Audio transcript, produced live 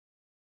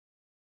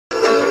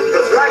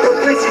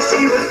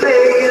She was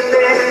laying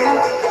there,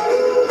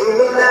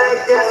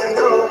 moonlight dancing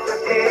over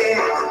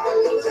there.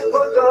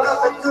 Woke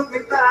up and took me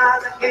by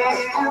the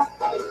hand.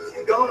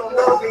 You're gonna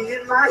love me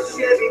in my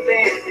Chevy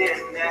van,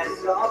 and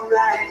that's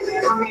alright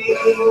with me.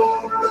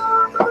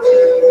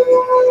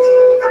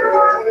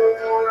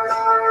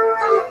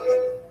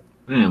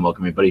 And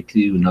welcome everybody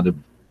to another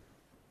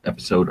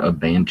episode of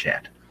Band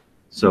Chat.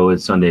 So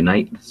it's Sunday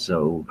night,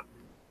 so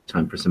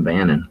time for some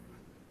banding.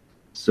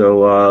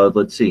 So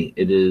let's see,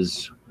 I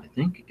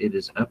think it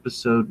is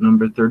episode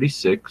number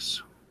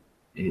 36.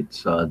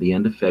 It's the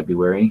end of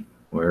February.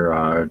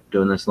 We're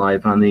doing this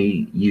live on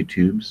the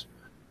YouTubes.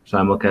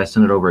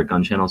 Simulcasting it over at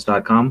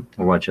gunchannels.com.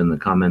 We're watching the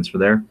comments for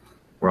there.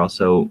 We're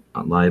also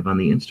live on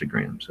the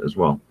Instagrams as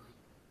well.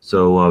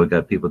 So we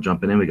got people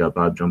jumping in. We got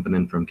Bob jumping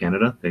in from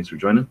Canada. Thanks for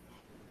joining.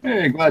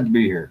 Hey, glad to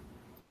be here.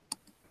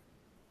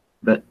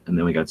 Bet. And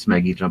then we got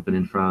Smeggy jumping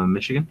in from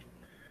Michigan.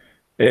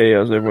 Hey,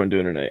 how's everyone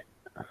doing tonight?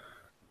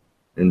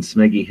 And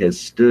Smeggy has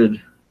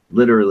stood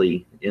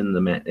literally in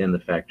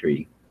the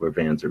factory where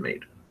vans are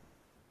made.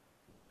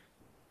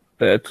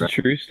 That's Correct.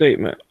 a true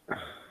statement.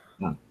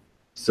 Yeah.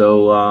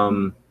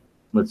 So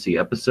let's see,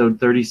 episode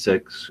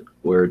 36,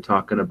 we're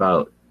talking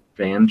about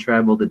van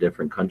travel to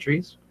different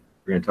countries.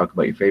 We're going to talk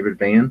about your favorite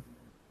van,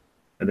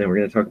 and then we're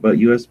going to talk about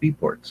USB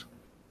ports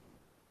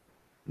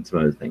and some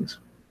other things.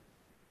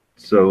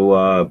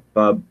 So,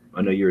 Bob,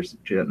 I know you were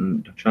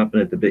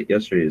chomping at the bit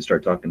yesterday to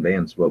start talking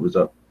vans. What was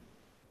up?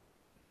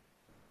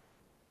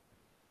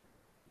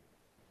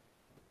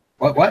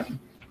 What?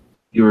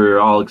 You were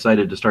all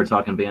excited to start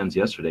talking vans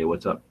yesterday.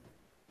 What's up?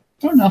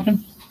 Oh,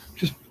 nothing.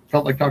 Just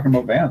felt like talking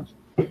about bands.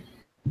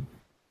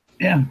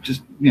 Yeah,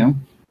 just,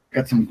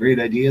 got some great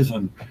ideas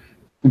on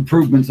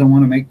improvements I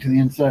want to make to the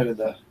inside on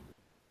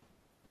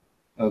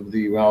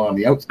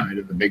the outside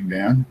of the big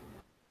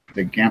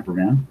camper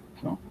van.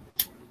 So.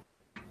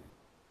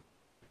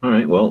 All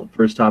right, well,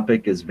 first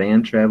topic is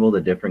van travel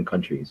to different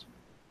countries.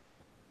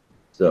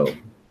 So,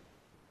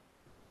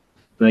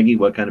 Maggie,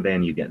 what kind of van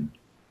are you getting?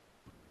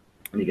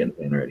 When are you getting a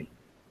van already?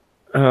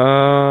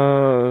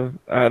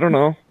 I don't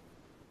know.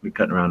 We're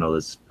cutting around all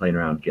this, playing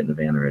around, getting a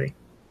van already.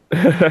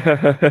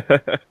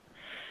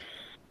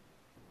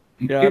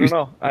 Yeah, I don't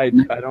know. I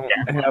don't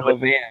have a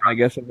van. I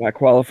guess I'm not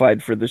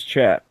qualified for this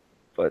chat.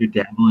 But You're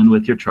dabbling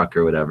with your truck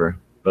or whatever.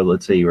 But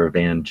let's say you were a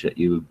van,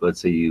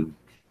 let's say you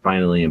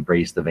finally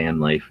embraced the van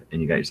life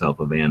and you got yourself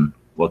a van.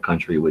 What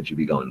country would you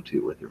be going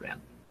to with your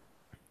van?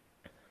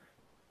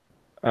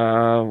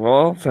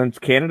 well, since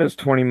Canada's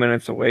 20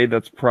 minutes away,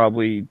 that's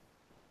probably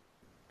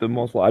the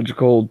most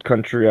logical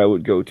country I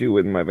would go to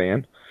with my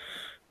van.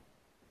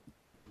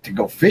 To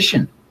go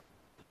fishing.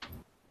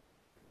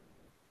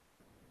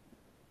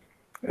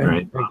 All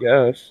right. I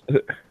guess.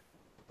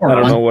 Or I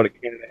don't know what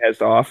Canada has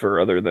to offer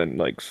other than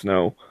like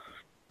snow.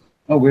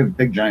 Oh, we have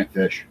big giant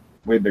fish.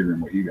 Way bigger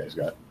than what you guys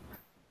got.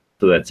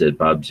 So that's it,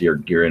 Bob's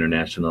your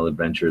international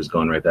adventure is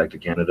going right back to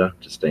Canada,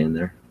 just staying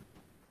there.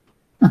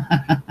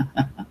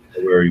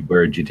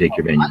 Where'd you take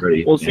your van?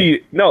 Well,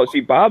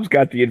 see, Bob's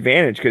got the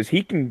advantage because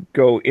he can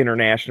go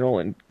international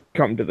and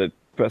come to the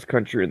best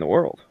country in the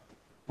world.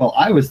 Well,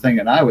 I was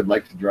thinking I would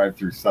like to drive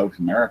through South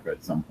America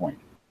at some point.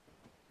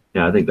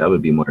 Yeah, I think that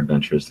would be more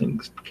adventurous than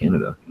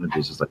Canada. It'd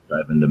be just like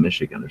driving to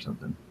Michigan or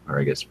something.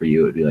 Or I guess for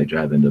you, it'd be like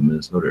driving to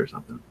Minnesota or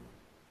something.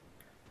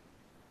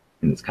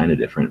 And it's kind of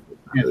different.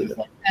 Yeah, it's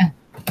like,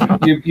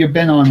 you've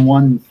been on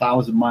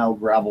 1,000-mile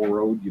gravel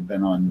road. You've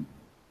been on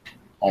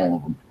all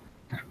of them.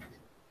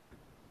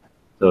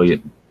 So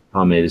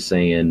Pomade is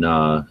saying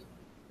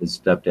his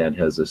stepdad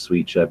has a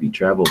sweet Chevy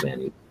travel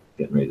van he's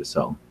getting ready to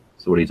sell.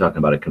 So what are you talking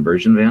about? A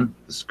conversion van?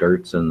 The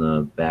skirts and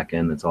the back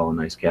end, that's all a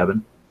nice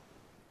cabin?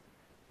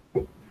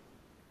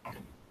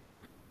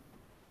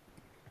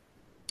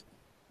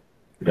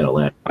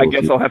 I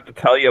guess I'll have to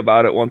tell you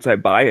about it once I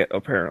buy it,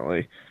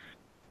 apparently.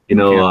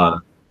 Pink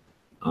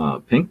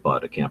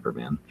bought a camper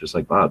van, just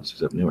like Bob's,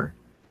 except newer.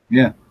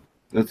 Yeah,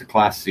 that's a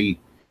Class C.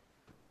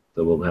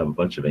 So we'll have a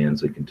bunch of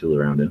vans we can tool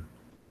around in.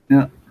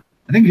 Yeah,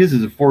 I think his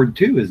is a Ford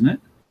too, isn't it?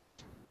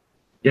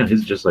 Yeah, his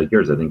is just like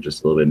yours. I think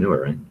just a little bit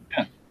newer, right?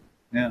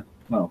 Yeah.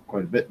 Well,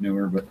 quite a bit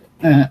newer, but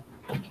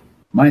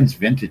mine's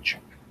vintage.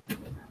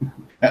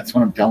 That's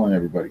what I'm telling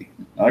everybody.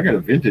 I got a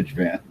vintage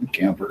van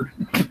camper.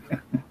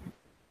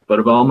 But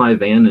of all my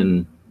van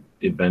and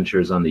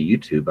adventures on the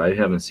YouTube, I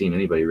haven't seen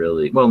anybody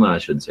really. Well, no, I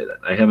shouldn't say that.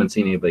 I haven't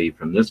seen anybody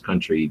from this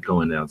country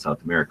going down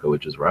South America,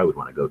 which is where I would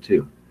want to go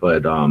too.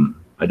 But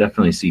I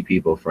definitely see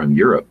people from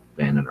Europe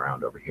vanning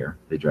around over here.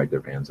 They drag their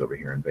vans over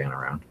here and van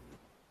around.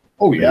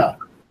 Oh yeah,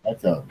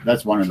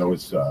 that's one of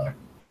those what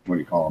do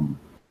you call them?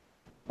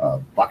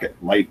 Bucket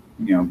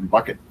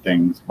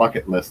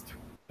list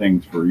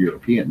things for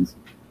Europeans.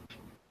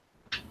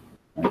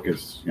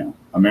 Because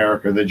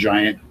America, the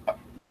giant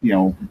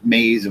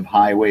maze of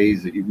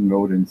highways that you can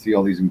go to and see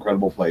all these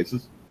incredible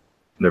places.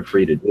 They're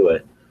free to do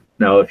it.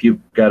 Now, if you've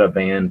got a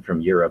van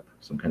from Europe,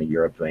 some kind of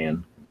Europe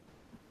van,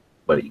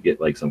 but you get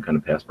like some kind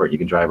of passport, you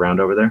can drive around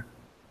over there?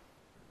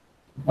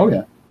 Oh,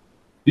 yeah.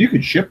 You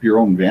could ship your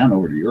own van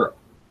over to Europe.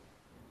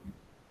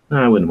 No,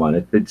 I wouldn't want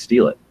it. They'd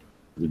steal it.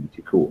 It'd be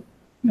too cool.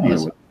 No, they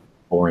It's a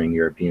boring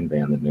European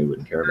van that they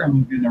wouldn't care about.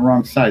 wouldn't. In the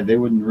wrong side, they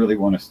wouldn't really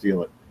want to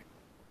steal it.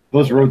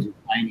 Those roads are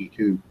tiny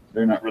too.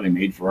 They're not really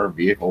made for our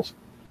vehicles.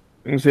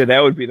 I can say that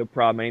would be the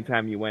problem.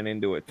 Anytime you went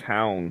into a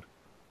town,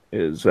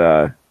 is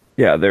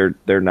they're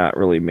not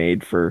really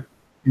made for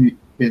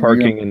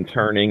parking and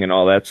turning and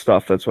all that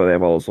stuff. That's why they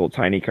have all those little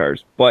tiny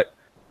cars. But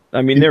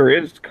I mean, there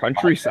is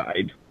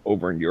countryside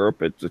over in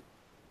Europe. It's a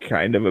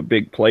kind of a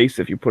big place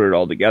if you put it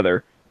all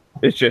together.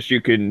 It's just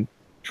you can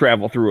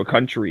travel through a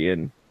country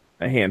in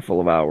a handful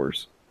of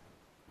hours.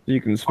 You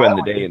can spend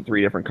the day in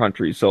 3 different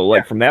countries. So,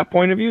 like from that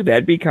point of view,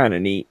 that'd be kind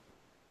of neat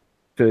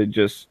to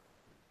just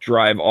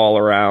drive all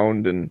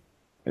around and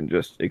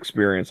just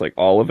experience like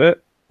all of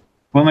it.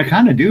 Well, they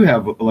kind of do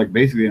have like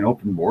basically an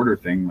open border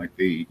thing, like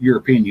the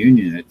European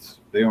Union.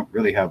 They don't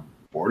really have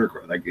border,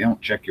 like they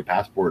don't check your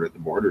passport at the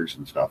borders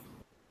and stuff.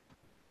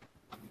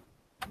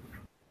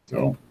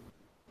 So,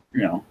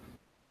 you know,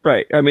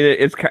 Right. I mean,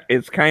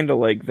 it's kind of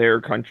like their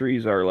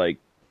countries are like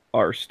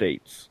our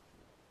states,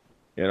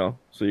 you know.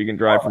 So you can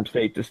drive from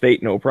state to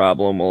state, no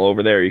problem. Well,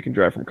 over there, you can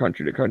drive from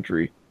country to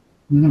country.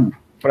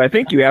 But I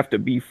think you have to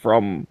be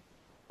from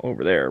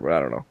over there. But I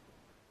don't know.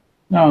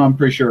 No, I'm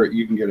pretty sure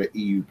you can get an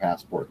EU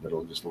passport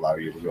that'll just allow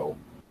you to go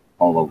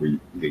all over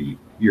the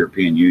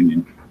European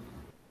Union.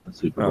 That's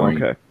super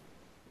boring. Okay.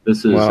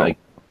 This is Wow. like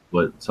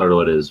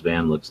what his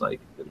van looks like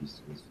that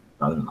his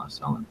brother-in-law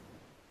selling.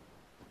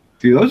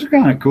 See, those are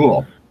kind of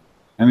cool.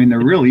 I mean,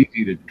 they're real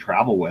easy to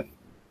travel with.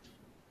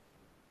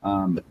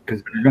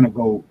 Because you're going to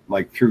go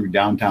like through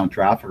downtown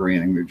traffic or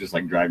anything. They're just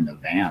like driving a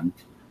van.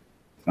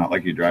 It's not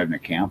like you're driving a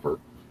camper.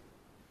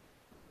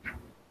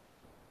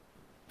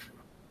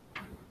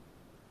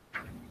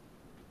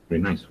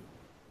 Pretty nice.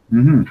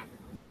 Mm-hmm.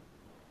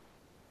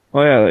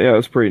 Oh yeah,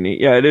 it's pretty neat.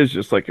 Yeah, it is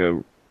just like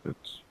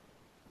it's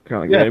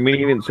kind of like Yeah. I mean,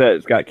 it even said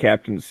it's got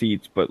captain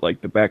seats, but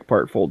like the back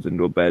part folds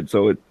into a bed.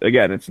 So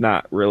it's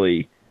not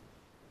really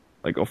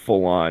like a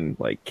full on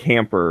like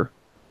camper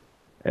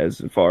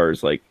as far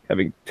as like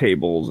having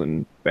tables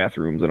and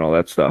bathrooms and all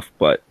that stuff.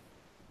 But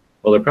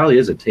Well, there probably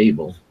is a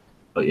table,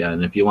 but yeah,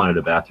 and if you wanted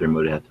a bathroom, it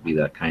would have to be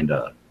that kind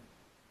of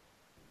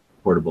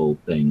portable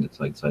thing.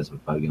 It's like the size of a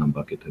 5-gallon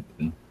bucket type of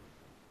thing.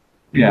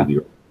 Yeah. It'd be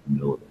right in the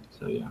middle of it.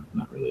 So yeah,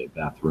 not really a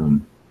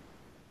bathroom.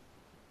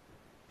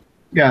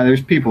 Yeah,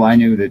 there's people I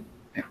knew that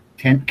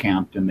tent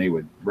camped and they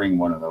would bring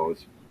one of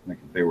those. Like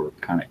if they were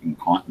kind of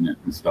incontinent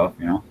and stuff,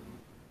 you know,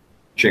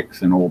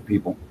 chicks and old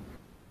people.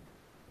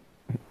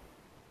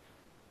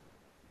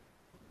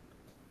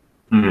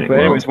 All right, but well,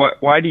 anyways,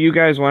 why do you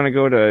guys want to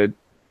go to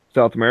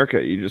South America?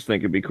 You just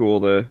think it'd be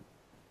cool to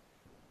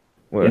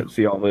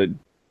see all the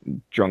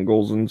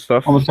jungles and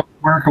stuff? All the South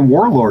American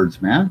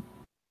warlords, man.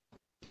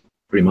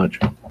 pretty much.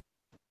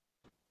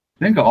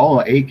 Think of all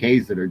the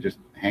AKs that are just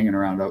hanging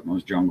around out in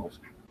those jungles.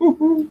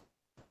 Woo-hoo.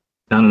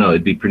 I don't know.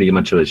 It'd be pretty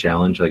much of a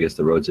challenge. I guess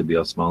the roads would be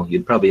all small.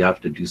 You'd probably have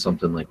to do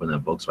something like one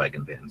of the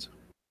Volkswagen vans.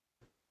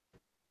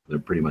 They're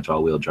pretty much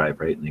all-wheel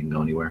drive, right? And they can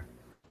go anywhere.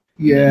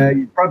 Yeah,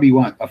 you probably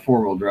want a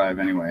 4-wheel drive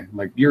anyway.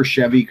 Like your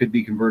Chevy could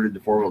be converted to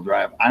 4-wheel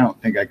drive. I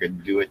don't think I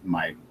could do it in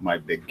my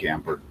big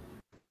camper.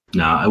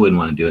 No, I wouldn't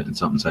want to do it in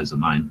something size of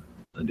mine.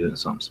 I'd do it in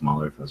something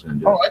smaller if I was going to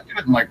do Oh, it. I'd do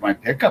it in like my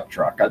pickup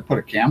truck. I'd put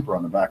a camper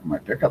on the back of my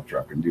pickup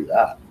truck and do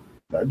that.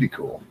 That'd be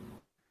cool.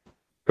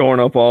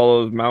 Going up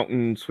all those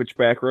mountain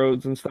switchback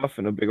roads and stuff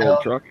in a big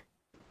old truck.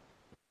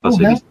 Plus,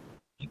 Oh, it'd hell-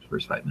 be the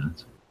first 5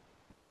 minutes.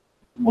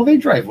 Well, they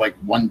drive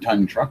like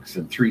 1-ton trucks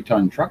and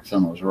 3-ton trucks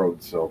on those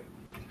roads, so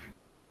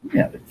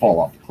yeah, they fall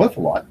off the cliff a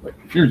lot. But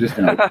if you're just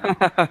in a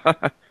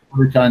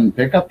 4-ton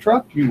pickup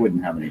truck, you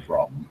wouldn't have any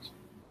problems.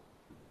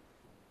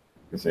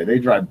 I say they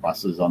drive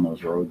buses on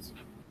those roads.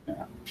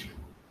 Yeah.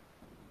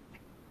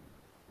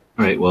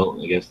 All right. Well,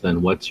 I guess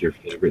then, what's your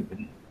favorite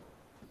band?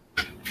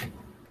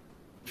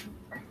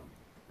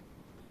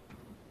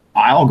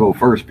 I'll go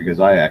first because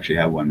I actually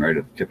have one right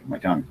at the tip of my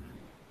tongue.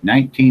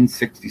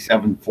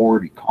 1967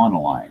 Ford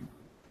Econoline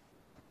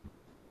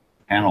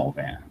panel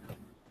van.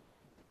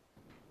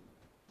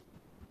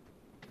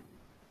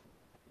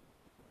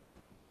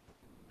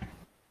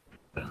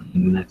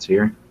 And that's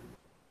here.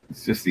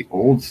 It's just the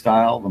old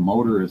style. The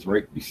motor is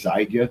right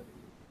beside you,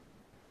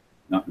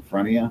 not in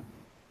front of you.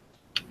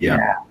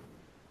 Yeah.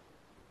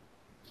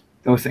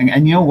 Those things,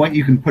 and you know what?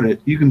 You can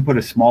put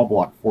a small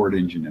block Ford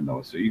engine in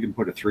those, so you can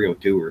put a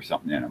 302 or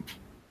something in them.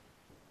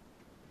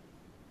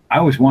 I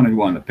always wanted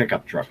one of the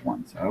pickup truck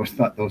ones. I always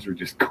thought those were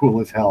just cool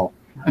as hell.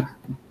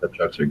 The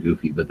trucks are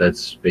goofy, but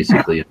that's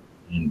basically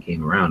and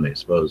came around, I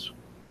suppose.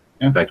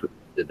 Yeah. In fact, we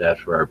did that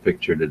for our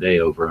picture today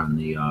over on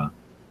the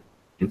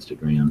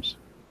Instagrams.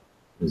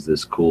 Is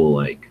this cool?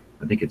 Like,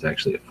 I think it's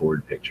actually a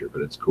Ford picture,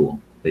 but it's cool.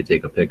 They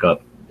take a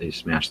pickup, they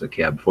smash the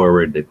cab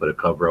forward, they put a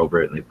cover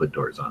over it, and they put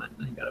doors on it,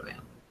 and you got a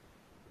van.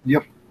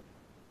 Yep.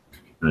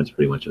 And that's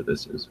pretty much what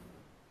this is.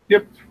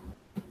 Yep.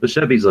 The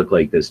Chevys look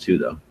like this too,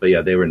 though. But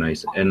yeah, they were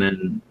nice. And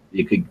then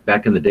you could,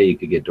 back in the day, you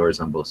could get doors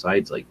on both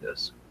sides like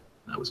this.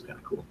 That was kind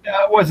of cool.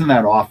 Yeah, it wasn't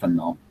that often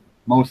though.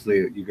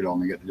 Mostly, you could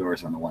only get the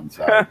doors on the one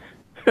side.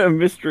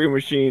 Mystery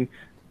machine.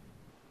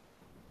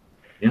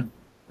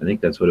 I think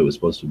that's what it was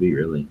supposed to be,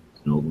 really.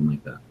 It's an old one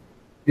like that.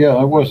 Yeah,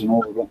 I was an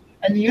older one.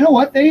 And you know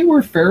what? They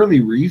were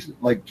fairly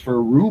like for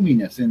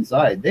roominess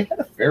inside. They had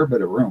a fair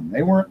bit of room.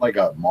 They weren't like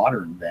a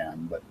modern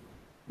van, but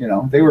you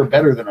know, they were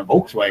better than a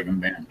Volkswagen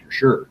van for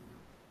sure.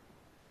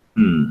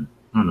 I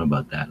don't know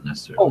about that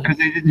necessarily. Oh, because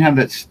they didn't have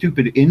that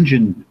stupid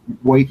engine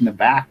right in the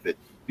back that,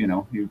 you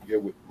know, you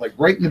like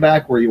right in the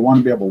back where you want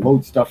to be able to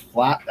load stuff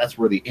flat. That's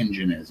where the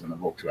engine is in a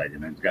Volkswagen.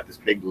 And it's got this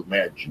big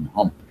ledge and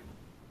hump.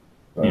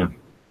 So, yeah.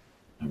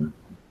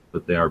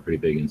 But they are pretty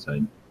big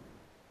inside.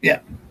 Yeah.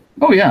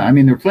 Oh, yeah. I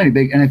mean, they're plenty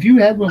big. And if you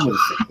had one with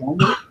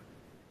a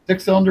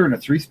six-cylinder and a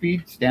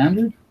 3-speed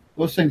standard,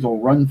 those things will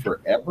run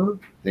forever.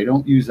 They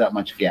don't use that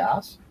much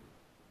gas.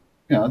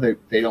 You know,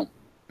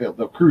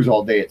 they'll cruise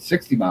all day at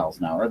 60 miles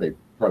an hour. They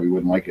probably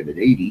wouldn't like it at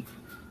 80.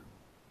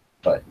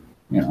 But,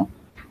 you know,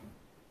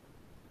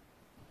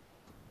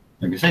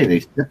 like I say, they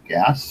sip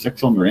gas.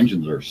 6-cylinder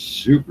engines are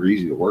super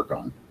easy to work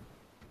on.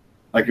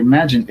 Like,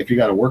 imagine if you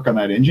got to work on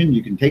that engine,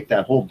 you can take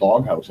that whole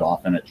doghouse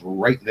off and it's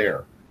right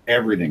there.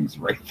 Everything's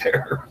right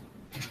there.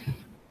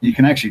 You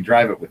can actually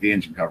drive it with the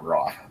engine cover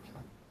off.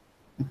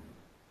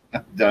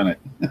 I've done it.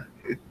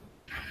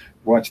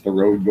 Watch the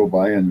road go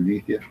by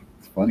underneath you.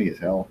 It's funny as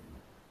hell.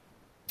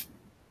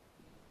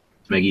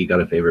 Maggie, you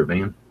got a favorite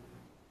van?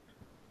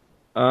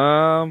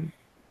 I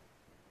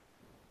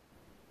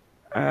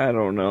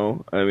don't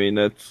know. I mean,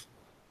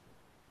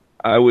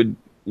 I would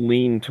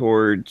lean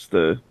towards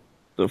the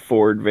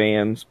Ford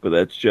vans, but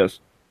that's just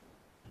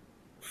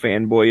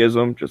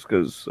fanboyism, just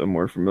because I'm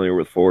more familiar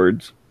with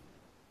Fords.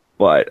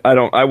 But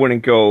I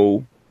wouldn't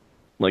go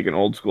like an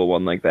old school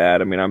one like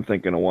that. I mean, I'm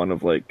thinking of one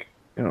of like,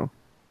 you know,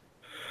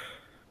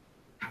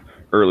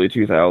 early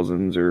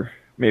 2000s or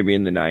maybe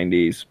in the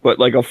 90s, but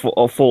like a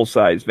full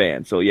size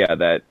van. So yeah,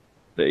 the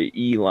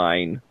E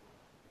line,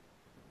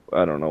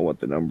 I don't know what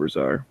the numbers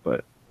are,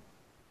 but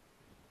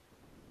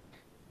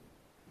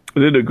I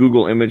did a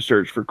Google image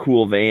search for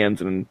cool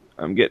vans, and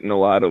I'm getting a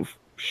lot of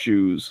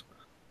shoes.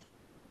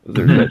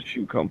 There's that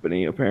shoe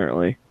company,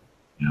 apparently.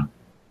 Yeah.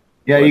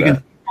 Yeah, but, you can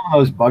see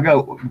those bug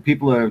out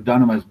people that have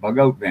done them as bug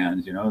out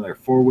vans. You know, they're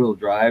 4-wheel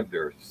drive.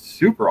 They're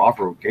super off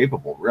road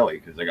capable, really,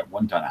 because they got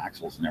 1-ton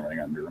axles and everything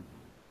under them.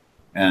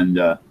 And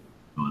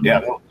yeah,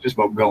 they'll just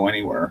about go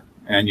anywhere.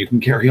 And you can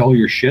carry all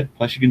your shit,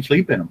 plus you can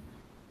sleep in them.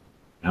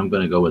 I'm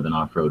going to go with an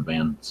off road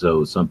van.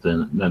 So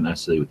something, not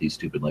necessarily with these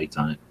stupid lights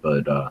on it,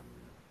 but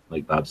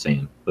like Bob's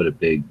saying, put a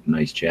big,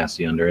 nice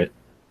chassis under it.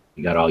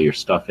 You got all your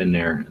stuff in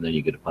there, and then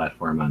you get a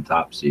platform on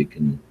top so you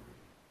can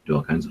do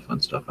all kinds of fun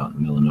stuff out in the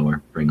middle of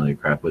nowhere. Bring all your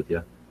crap with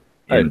you.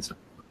 And it's so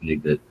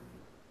big that,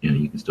 you know,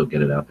 you can still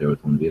get it out there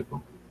with one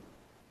vehicle.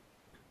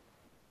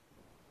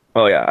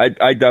 Oh, yeah.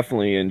 I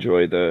definitely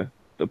enjoy the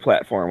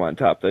platform on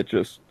top. That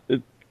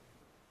it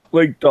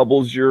like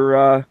doubles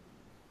your,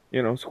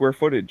 you know, square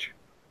footage.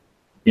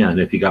 Yeah,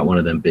 and if you got one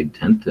of them big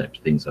tent type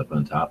things up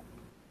on top,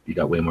 you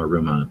got way more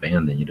room on a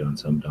van than you do on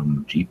some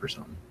dumb Jeep or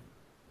something.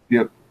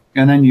 Yep.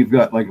 And then you've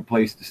got like a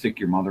place to stick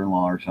your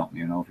mother-in-law or something,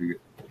 you know,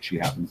 if she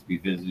happens to be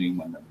visiting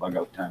when the bug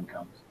out time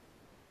comes.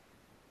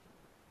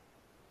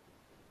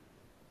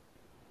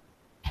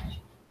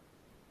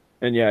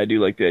 And yeah, I do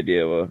like the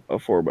idea of a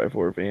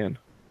 4x4 van.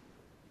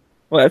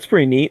 Well, that's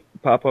pretty neat.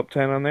 Pop-up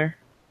tent on there.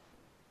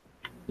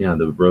 Yeah,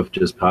 the roof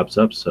just pops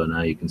up, so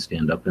now you can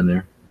stand up in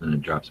there, and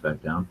it drops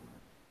back down.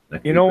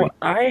 You know,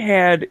 I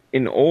had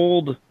an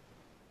old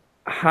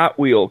Hot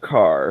Wheel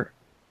car,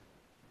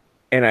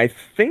 and I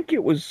think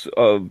it was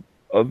a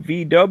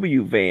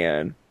VW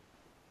van,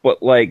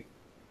 but like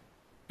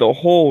the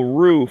whole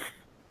roof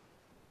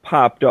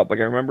popped up. Like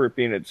I remember it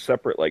being a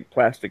separate like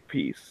plastic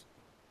piece.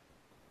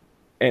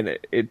 And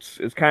it's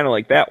kind of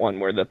like that one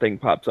where the thing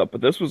pops up,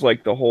 but this was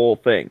like the whole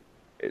thing.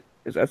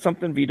 Is that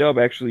something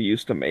VW actually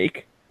used to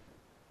make?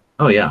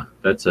 Oh yeah,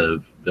 that's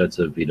a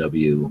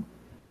VW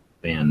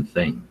van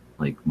thing.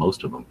 Like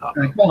most of them pop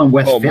up.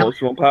 Most of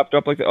them popped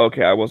up like that.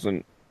 Okay, I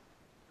wasn't.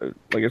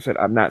 Like I said,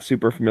 I'm not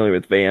super familiar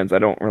with vans. I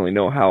don't really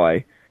know how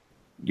I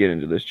get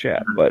into this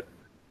chat, but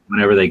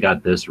whenever they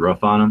got this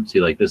roof on them, see,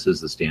 like this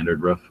is the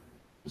standard roof,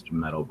 just a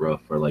metal roof,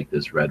 or like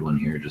this red one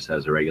here just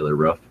has a regular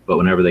roof. But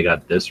whenever they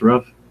got this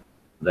roof,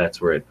 that's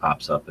where it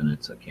pops up and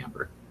it's a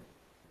camper.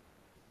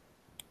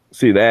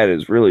 See, that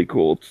is really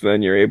cool. So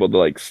then you're able to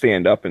like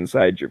stand up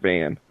inside your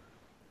van.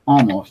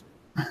 Almost.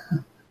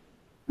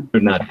 They're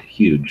not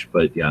huge,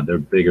 but yeah, they're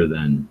bigger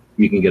than,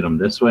 you can get them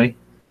this way,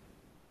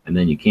 and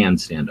then you can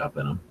stand up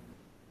in them.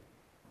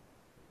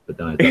 But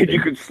then you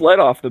can sled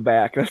off the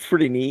back. That's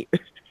pretty neat.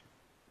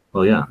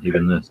 Well, yeah,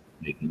 even this,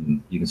 you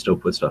can still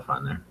put stuff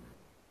on there.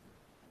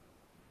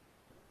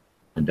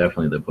 And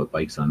definitely they put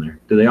bikes on there.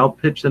 Do they all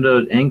pitch into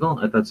an angle?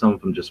 I thought some of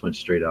them just went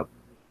straight up.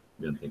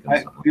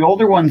 The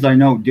older ones I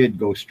know did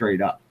go straight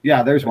up.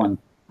 Yeah, there's one.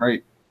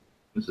 Right.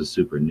 This is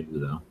super new,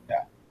 though.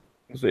 Yeah.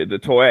 So the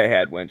toy I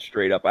had went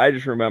straight up. I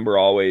just remember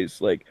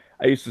always, like,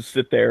 I used to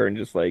sit there and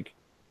just, like,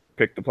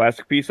 pick the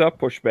plastic piece up,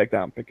 push it back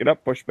down, pick it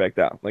up, push it back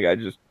down. Like, I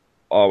just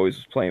always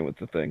was playing with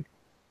the thing.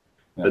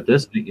 But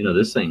this,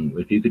 this thing,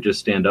 if you could just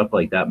stand up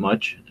like that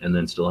much and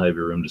then still have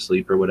your room to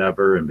sleep or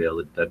whatever and be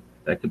able to,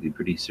 that could be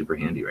pretty super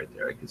handy right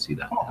there. I could see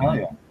that. Oh, hell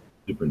yeah.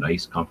 Super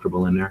nice,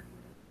 comfortable in there.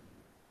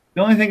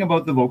 The only thing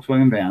about the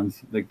Volkswagen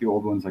vans, like the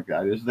old ones like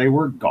that, is they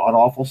were god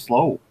awful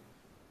slow.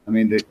 I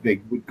mean,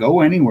 they would go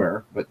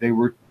anywhere, but they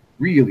were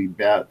really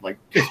bad. Like,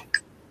 just,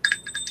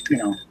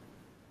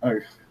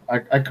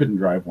 I couldn't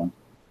drive one.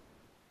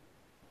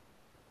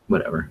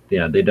 Whatever.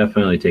 Yeah, they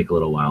definitely take a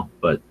little while,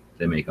 but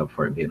they make up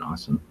for it being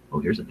awesome. Oh,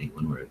 here's a neat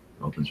one where it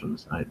opens from the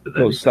side. But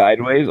goes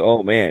sideways.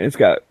 Oh man, it's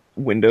got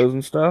windows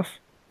and stuff.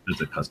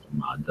 There's a custom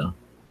mod though.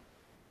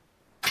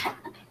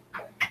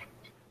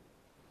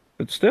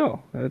 But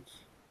still,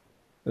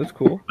 that's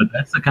cool. But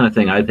that's the kind of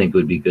thing I think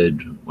would be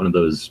good. One of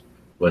those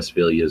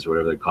Westphalias or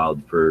whatever they're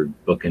called for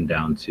booking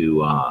down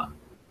to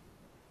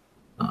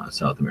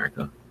South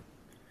America.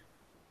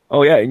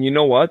 Oh yeah, and you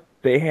know what?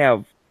 They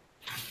have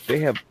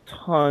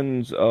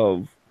tons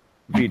of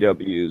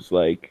VWs.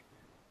 Like,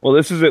 well,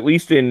 this is at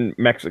least in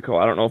Mexico.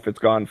 I don't know if it's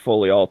gone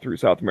fully all through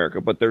South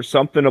America, but there's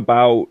something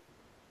about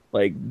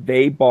like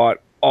they bought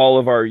all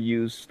of our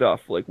used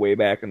stuff like way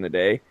back in the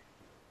day,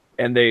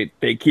 and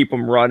they keep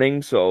them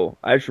running. So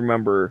I just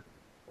remember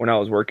when I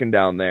was working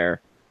down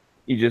there,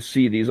 you just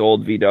see these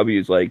old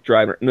VWs like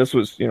driving, and this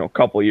was a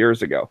couple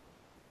years ago,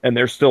 and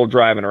they're still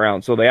driving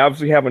around. So they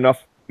obviously have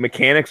enough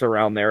mechanics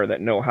around there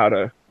that know how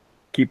to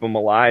keep them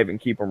alive and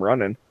keep them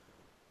running.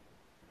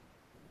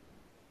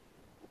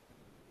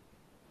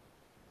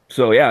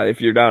 So yeah,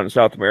 if you're down in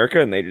South America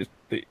and they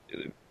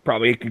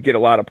probably could get a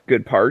lot of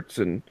good parts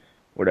and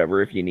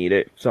whatever if you need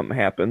it, if something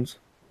happens.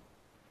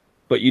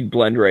 But you'd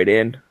blend right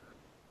in.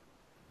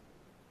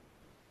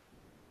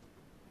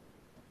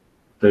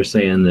 They're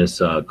saying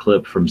this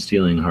clip from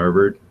Stealing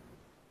Harvard.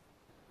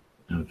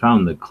 I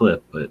found the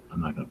clip, but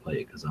I'm not going to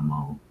play it because I'm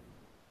all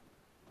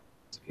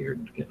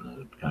scared of getting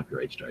a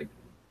copyright strike.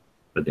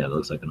 But yeah, it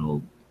looks like an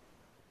old...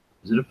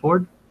 Is it a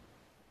Ford?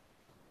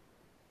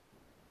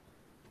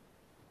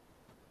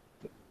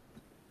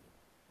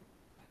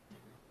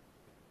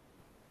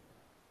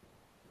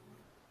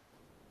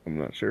 I'm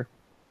not sure.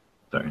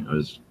 Sorry,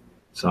 I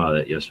saw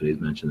that yesterday.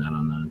 Mentioned that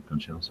on the gun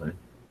channel side.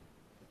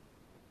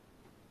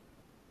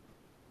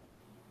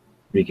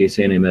 Enrique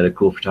saying he met a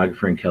cool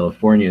photographer in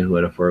California who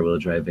had a 4-wheel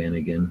drive van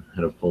again,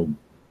 had a full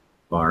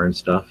bar and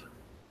stuff.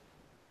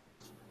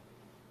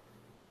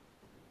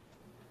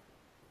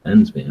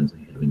 Benz vans, I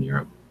had in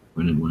Europe,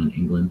 rented one in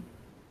England.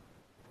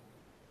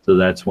 So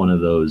that's one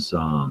of those,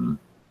 what are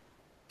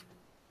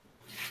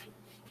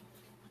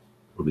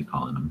we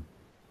calling them?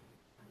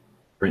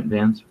 Sprint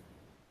vans?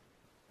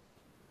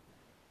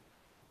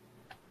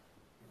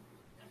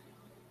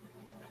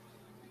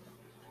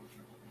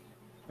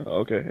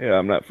 Oh, okay. Yeah,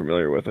 I'm not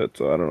familiar with it,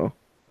 so I don't know.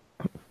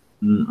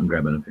 I'm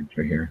grabbing a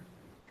picture here.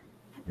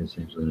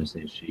 Essentially, going to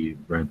say she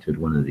rented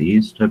one of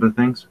these type of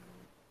things.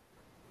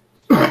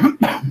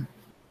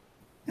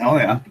 Oh,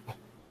 yeah.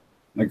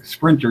 Like a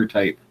Sprinter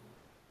type.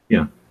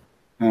 Yeah.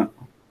 Yeah.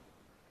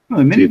 Well,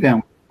 the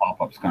minivan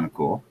pop-up's kind of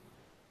cool.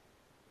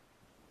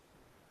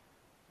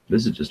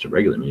 This is just a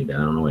regular minivan.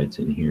 I don't know why it's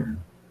in here.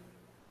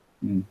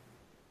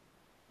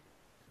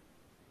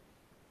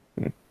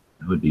 That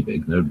would be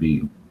big. That would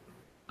be...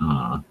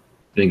 I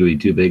think it would be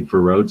too big for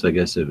roads, I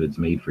guess, if it's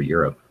made for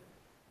Europe.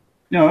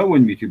 No, it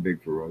wouldn't be too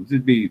big for roads.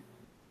 It'd be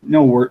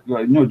no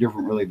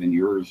different really than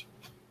yours.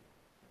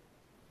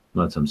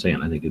 Well, that's what I'm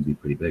saying. I think it'd be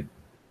pretty big.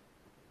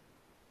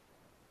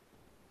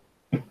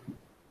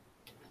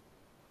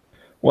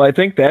 Well, I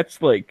think that's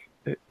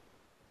kind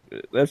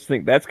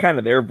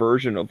of their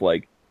version of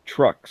like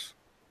trucks.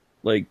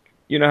 Like,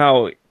 you know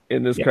how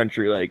in this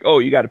country, like, oh,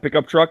 you got a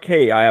pickup truck?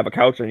 Hey, I have a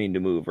couch I need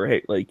to move. Or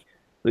hey, like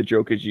the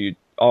joke is you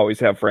always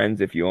have friends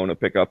if you own a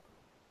pickup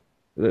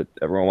that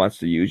everyone wants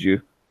to use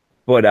you.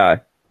 But I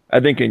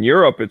think in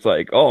Europe it's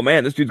like, oh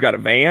man, this dude's got a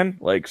van.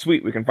 Like,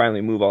 sweet, we can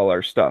finally move all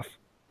our stuff.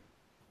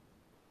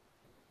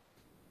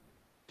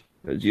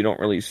 Because you don't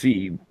really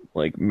see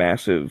like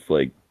massive,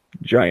 like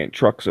giant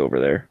trucks over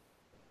there.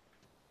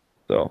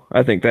 So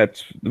I think the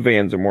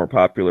vans are more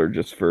popular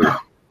just for,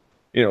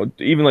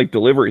 even like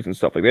deliveries and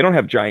stuff. Like they don't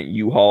have giant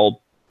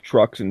U-Haul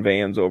trucks and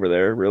vans over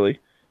there, really.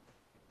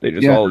 They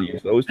just all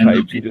use those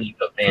types. You just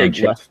take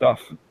less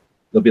stuff.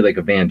 They'll be like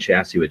a van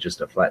chassis with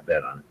just a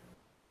flatbed on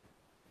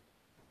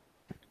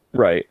it.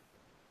 Right.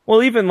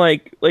 Well, even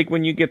like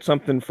when you get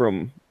something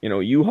from,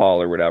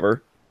 U-Haul or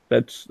whatever,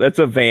 that's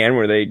a van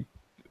where they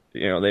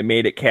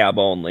made it cab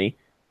only,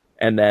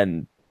 and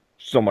then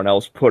someone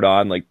else put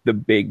on like the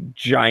big,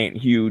 giant,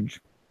 huge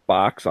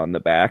box on the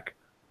back.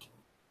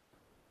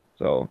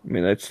 So, I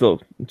mean, it's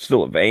still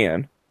a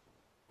van.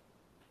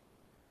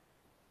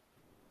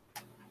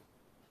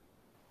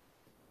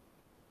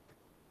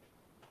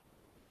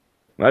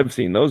 I've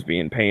seen those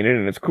being painted,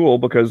 and it's cool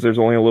because there's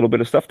only a little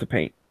bit of stuff to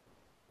paint.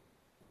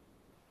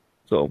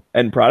 So,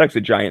 end product's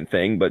a giant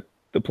thing, but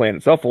the plant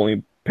itself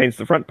only paints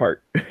the front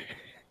part. And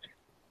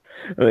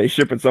they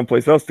ship it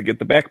someplace else to get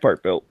the back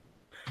part built.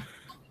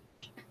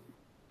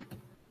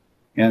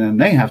 And then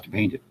they have to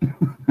paint it.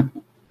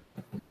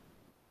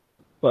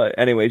 But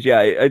anyways,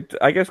 yeah,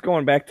 I guess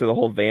going back to the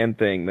whole van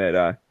thing,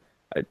 that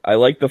I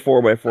like the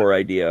 4x4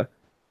 idea,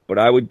 but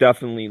I would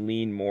definitely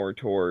lean more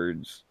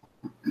towards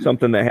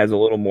something that has a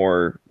little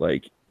more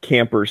like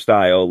camper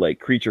style, like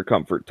creature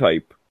comfort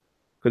type.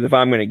 Because if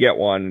I'm going to get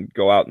one,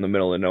 go out in the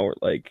middle of nowhere,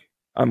 like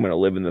I'm going to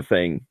live in the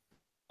thing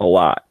a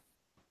lot.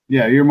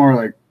 Yeah, you're more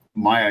like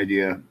my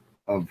idea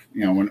of,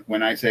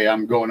 when I say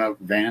I'm going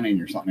out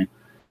vanning or something,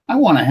 I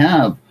want to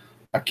have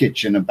a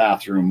kitchen, a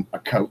bathroom, a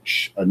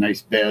couch, a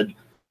nice bed.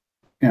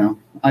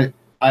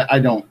 I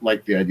don't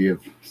like the idea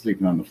of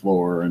sleeping on the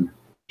floor and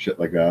shit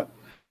like that.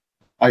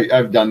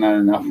 I've done that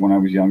enough when I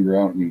was younger.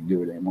 I don't need to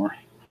do it anymore.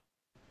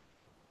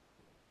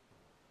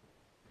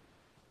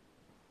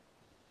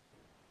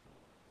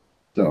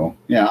 So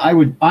yeah, I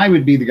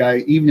would be the guy.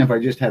 Even if I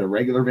just had a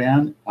regular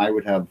van, I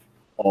would have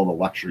all the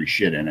luxury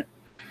shit in it,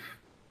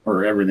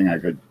 or everything I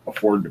could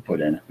afford to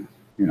put in it.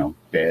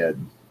 Bed,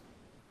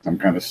 some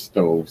kind of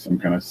stove, some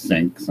kind of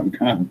sink, some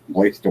kind of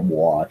place to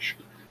wash.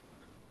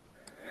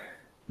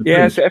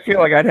 Yeah, so I feel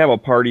like I'd have a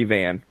party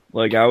van.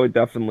 Like I would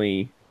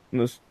definitely,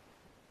 this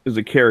is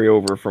a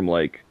carryover from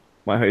like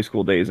my high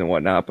school days and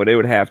whatnot, but it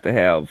would have to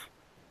have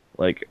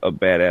like a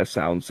badass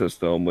sound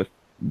system with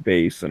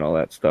bass and all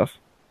that stuff.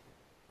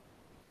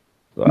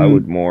 So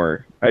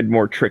I'd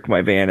more trick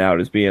my van out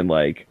as being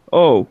like,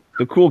 oh,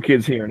 the cool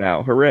kid's here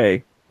now,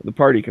 hooray, the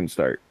party can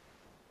start.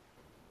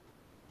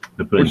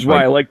 Which is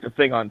why I like the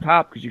thing on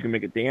top, because you can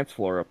make a dance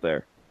floor up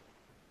there.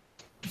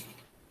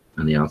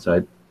 On the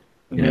outside,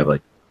 you can have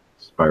like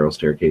spiral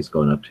staircase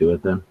going up to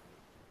it then.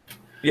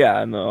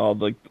 Yeah, and all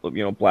the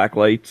black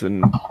lights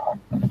and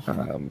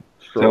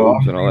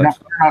strobes and all that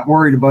stuff. You're not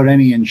worried about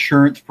any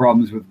insurance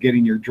problems with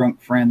getting your drunk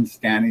friends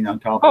standing on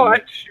top of it? Oh,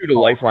 I'd shoot a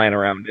lifeline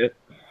around it,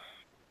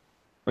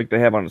 like they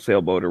have on a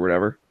sailboat or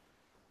whatever.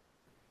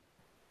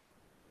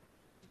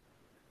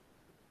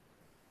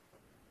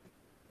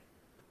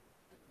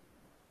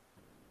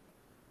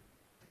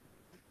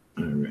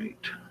 All right.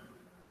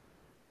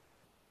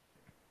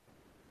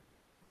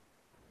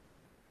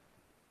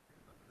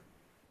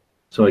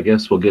 So I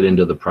guess we'll get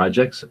into the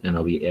projects, and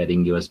I'll be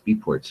adding USB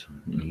ports.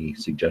 Any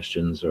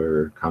suggestions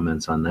or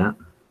comments on that?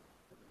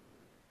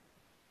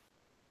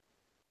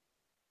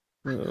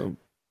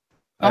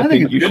 I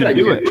think you should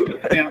do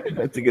it. Yeah.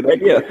 That's a good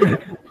idea.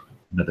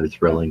 Another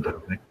thrilling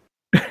topic.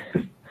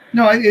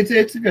 No,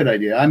 it's a good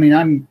idea. I mean,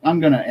 I'm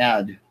going to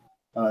add.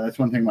 That's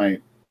one thing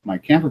my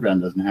camper van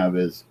doesn't have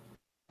is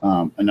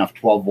enough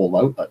 12-volt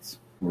outlets,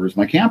 whereas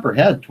my camper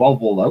had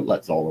 12-volt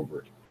outlets all over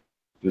it.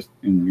 Just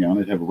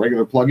they'd have a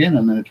regular plug-in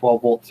and then a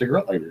 12-volt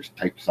cigarette lighter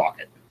type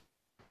socket.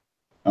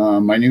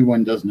 My new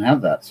one doesn't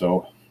have that,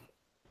 so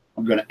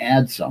I'm going to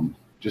add some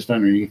just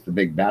underneath the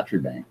big battery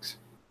banks.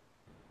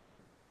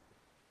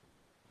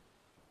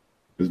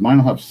 Because mine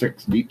will have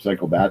 6 deep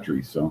cycle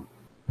batteries, so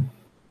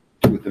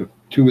 2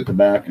 at the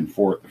back and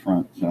 4 at the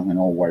front, so and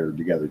all wired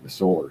together to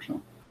solar.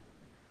 So,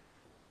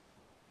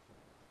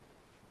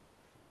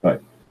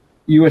 but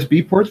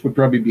USB ports would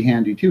probably be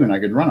handy too, and I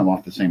could run them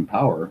off the same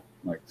power,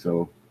 like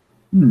so.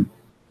 Do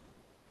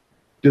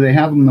they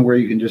have them where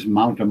you can just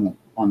mount them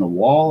on the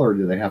wall, or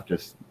do they have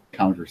to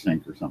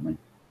countersink or something?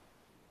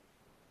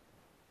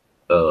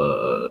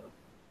 For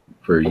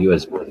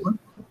USB,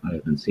 I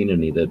haven't seen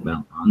any that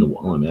mount on the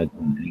wall. I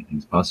imagine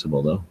anything's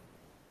possible, though.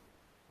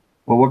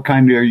 Well, what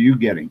kind are you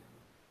getting?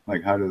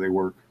 Like, how do they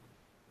work?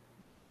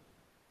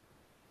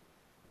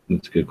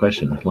 That's a good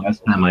question.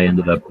 Last time I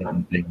ended up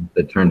getting things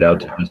that turned out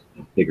to just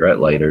cigarette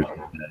lighters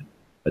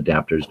with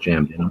adapters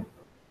jammed in them.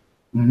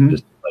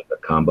 Just like a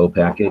combo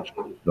package.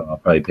 So I'll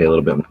probably pay a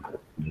little bit more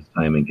this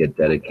time and get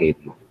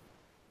dedicated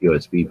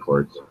USB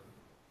ports.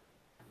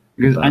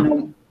 Because I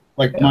know,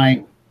 like,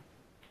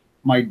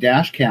 my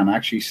dash cam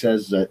actually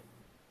says that,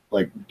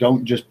 like,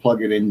 don't just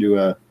plug it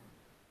into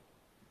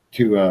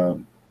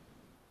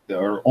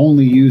or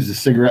only use the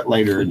cigarette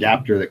lighter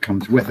adapter that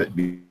comes with it.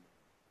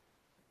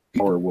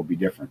 Power will be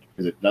different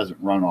because it doesn't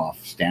run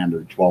off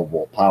standard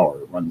 12-volt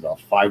power. It runs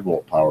off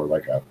 5-volt power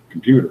like a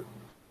computer.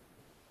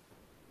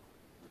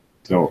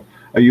 So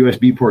a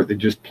USB port that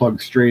just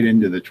plugs straight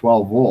into the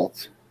 12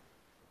 volts,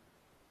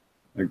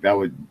 like that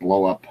would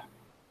blow up.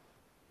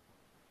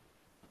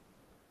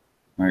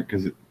 All right,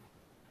 because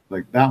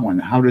like that one,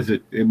 how does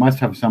it must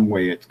have some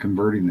way it's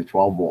converting the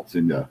 12 volts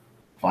into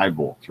 5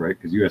 volts, right?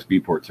 Because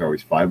USB ports are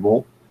always 5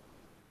 volt.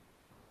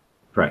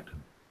 Correct.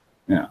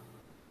 Yeah.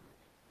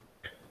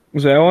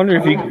 So I wonder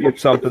if you could get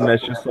something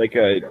that's just like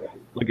a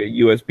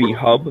USB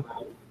hub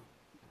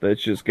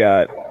that's just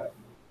got,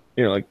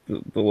 like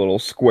the little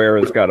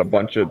square that's got a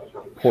bunch of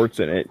ports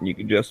in it, and you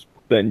can just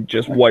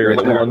wire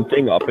the one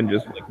thing up and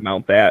just like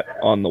mount that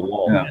on the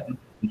wall. Yeah.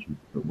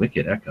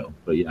 Wicked echo.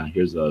 But yeah,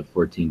 here's a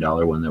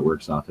 $14 one that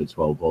works off at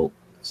 12 volt.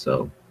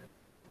 So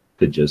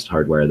could just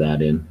hardwire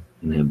that in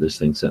and have this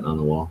thing sitting on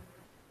the wall.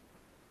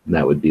 And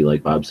that would be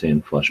like Bob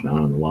saying, flush mount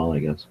on the wall, I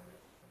guess.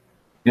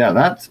 Yeah,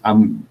 that's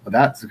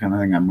the kind of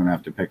thing I'm gonna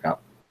have to pick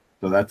up.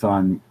 So that's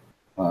on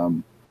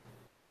it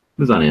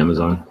was on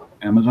Amazon.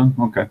 Amazon?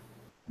 Okay.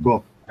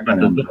 Cool.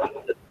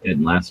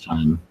 And last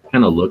time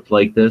kind of looked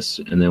like this,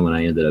 and then when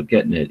I ended up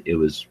getting it, it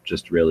was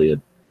just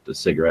really the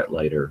cigarette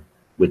lighter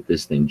with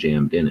this thing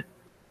jammed in it.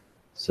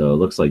 So it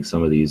looks like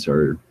some of these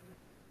are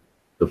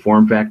The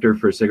form factor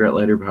for a cigarette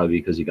lighter, probably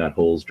because you got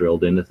holes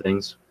drilled into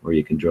things, or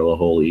you can drill a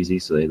hole easy,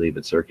 so they leave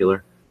it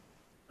circular.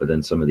 But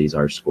then some of these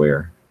are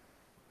square.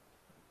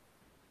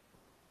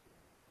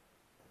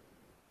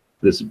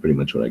 This is pretty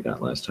much what I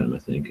got last time, I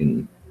think,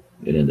 and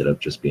it ended up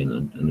just being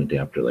an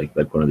adapter, like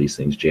one of these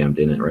things jammed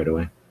in it right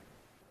away.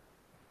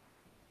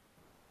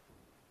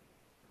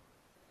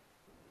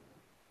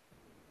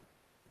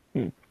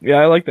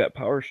 Yeah, I like that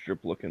power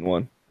strip looking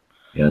one.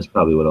 Yeah, that's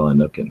probably what I'll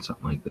end up getting,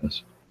 something like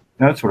this.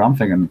 That's what I'm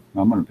thinking.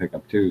 I'm going to pick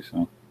up too,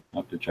 so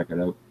I'll have to check it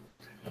out.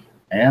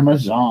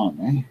 Amazon,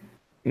 eh?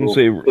 Let's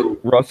see,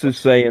 Russ is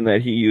saying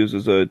that he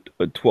uses a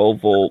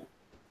 12-volt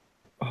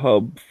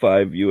hub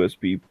 5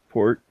 USB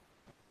port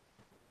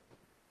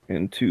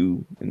and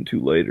two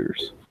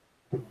lighters.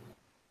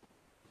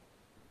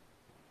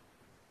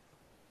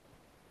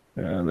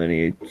 And then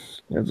he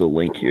has a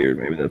link here.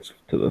 Maybe that's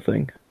to the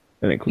thing.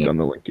 I didn't click on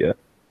the link yet.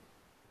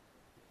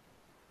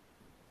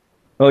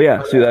 Oh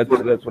yeah, see that's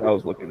what I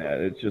was looking at.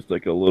 It's just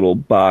like a little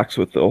box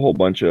with a whole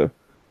bunch of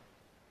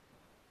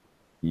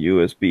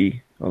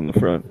USB on the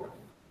front.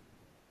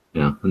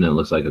 Yeah, and then it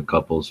looks like a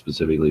couple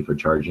specifically for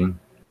charging.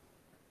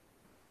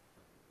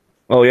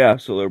 Oh yeah,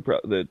 so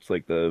that's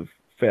like the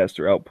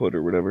faster output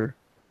or whatever.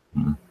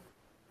 Mm-hmm.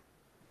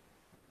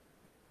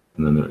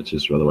 And then it's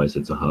just otherwise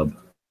it's a hub.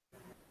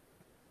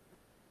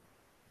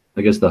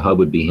 I guess the hub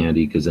would be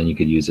handy because then you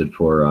could use it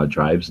for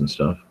drives and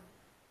stuff.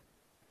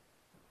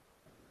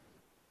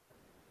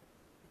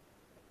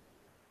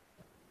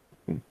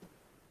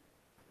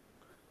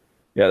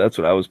 Yeah, that's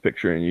what I was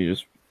picturing. You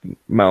just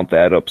mount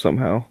that up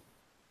somehow.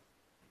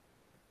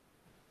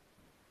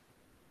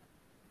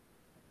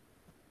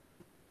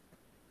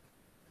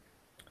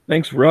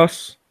 Thanks,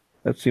 Russ.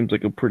 That seems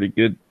like a pretty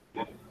good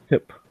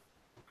tip.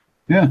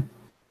 Yeah.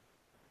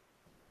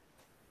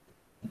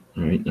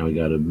 All right, now we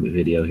got a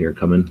video here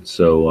coming.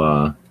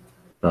 So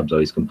Bob's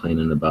always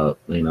complaining about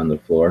laying on the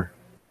floor.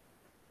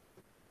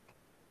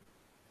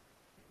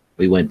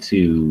 We went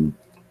to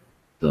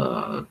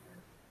the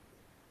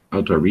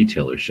outdoor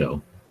retailer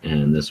show,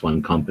 and this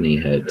one company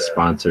had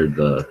sponsored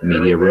the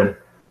media room,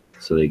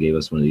 so they gave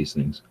us one of these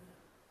things.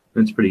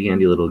 It's a pretty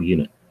handy little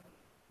unit.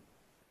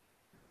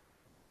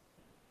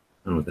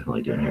 I don't know what the hell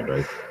I do here. Do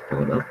I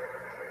pull it up?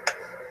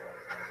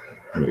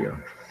 There we go.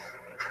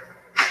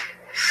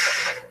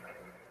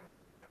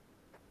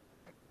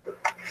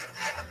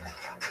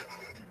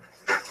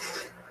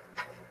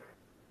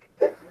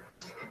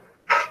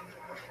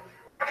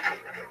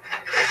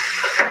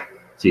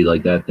 See,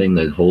 like that thing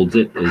that holds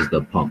it is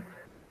the pump.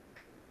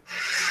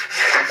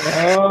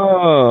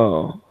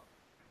 Oh.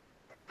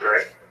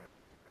 Right.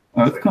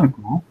 Oh, that's kind of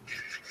cool.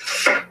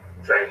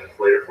 Trying to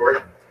inflate it for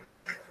you.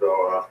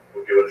 So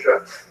we'll give it a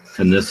shot.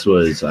 And this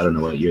was, I don't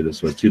know what year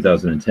this was,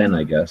 2010,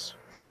 I guess.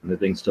 And the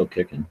thing's still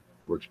kicking.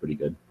 Works pretty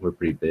good. We're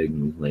pretty big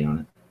and we lay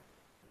on it.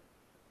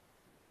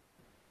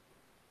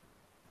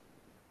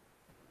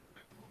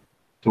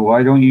 So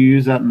why don't you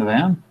use that in the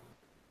van?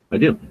 I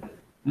do.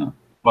 Yeah.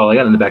 Well, I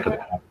got it in the back of the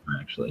car,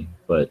 actually,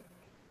 but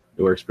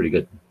it works pretty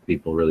good.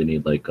 People really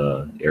need like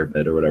a air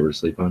bed or whatever to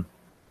sleep on.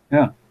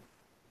 Yeah.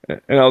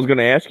 And I was going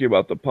to ask you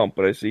about the pump,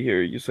 but I see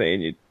here you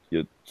saying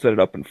you set it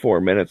up in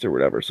 4 minutes or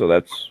whatever. So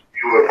that's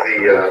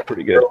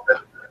pretty good.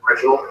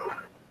 Original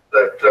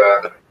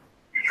that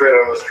you tried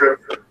on this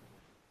trip for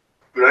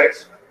 2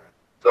 nights,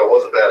 so it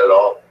wasn't bad at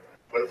all.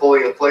 When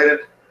fully inflated,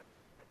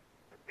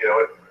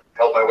 it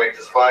held my weight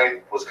just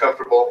fine, was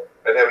comfortable,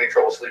 didn't have any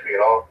trouble sleeping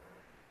at all,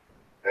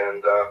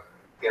 and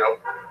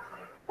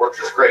worked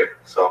just great.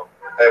 So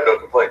I have no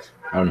complaints.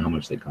 I don't know how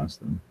much they cost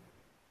them.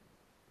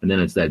 And then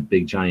it's that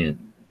big giant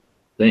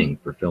thing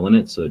for filling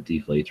it, so it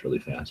deflates really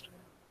fast.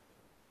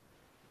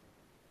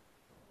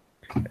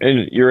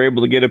 And you're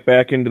able to get it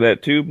back into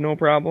that tube, no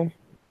problem?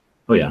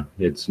 Oh yeah,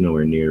 it's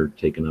nowhere near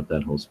taking up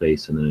that whole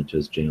space, and then it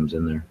just jams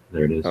in there.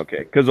 There it is. Okay,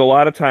 because a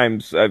lot of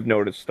times I've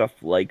noticed stuff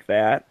like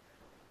that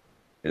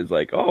is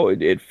like, oh,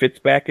 it fits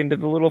back into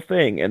the little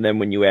thing, and then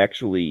when you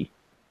actually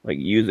like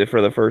use it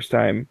for the first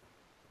time,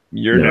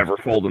 you're never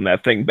folding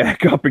that thing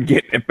back up and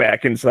getting it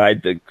back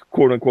inside the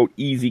quote-unquote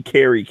easy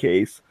carry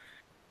case.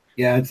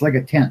 Yeah, it's like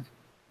a tent,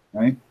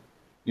 right?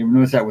 You ever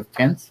notice that with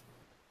tents?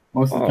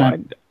 Most of the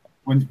time,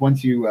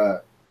 once you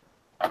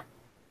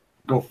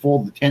go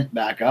fold the tent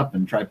back up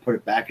and try to put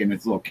it back in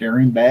its little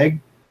carrying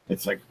bag,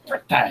 it's like,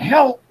 what the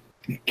hell?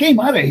 It came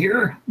out of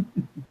here.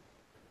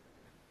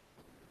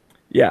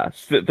 Yeah,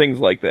 things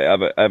like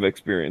that. I've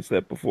experienced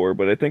that before,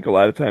 but I think a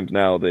lot of times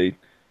now they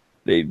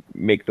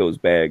make those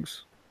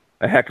bags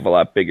a heck of a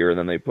lot bigger, and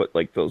then they put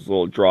like those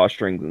little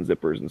drawstrings and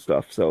zippers and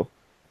stuff. So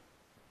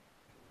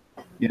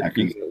yeah,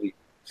 you can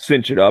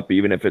cinch it up,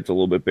 even if it's a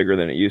little bit bigger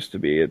than it used to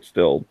be. It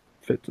still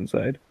fits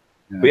inside.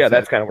 But yeah,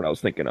 that's kind of what I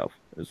was thinking of.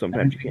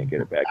 Sometimes you can't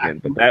get it back in,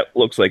 but that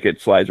looks like it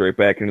slides right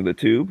back into the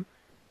tube.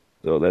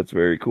 So that's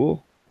very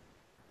cool.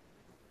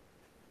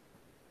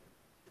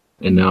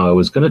 And now I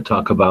was going to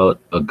talk about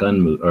a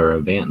van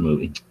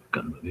movie,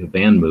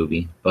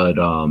 but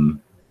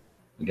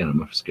again,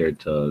 I'm scared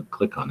to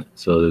click on it.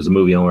 So there's a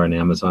movie over on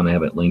Amazon. I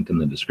have it linked in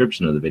the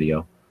description of the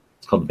video.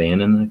 It's called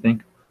Bannon, I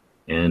think.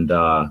 And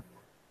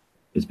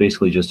it's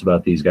basically just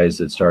about these guys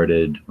that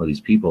started, well,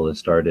 these people that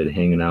started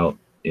hanging out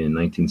in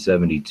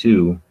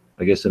 1972,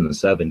 I guess in the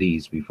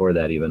 70s, before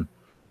that even,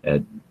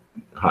 at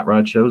hot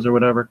rod shows or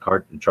whatever,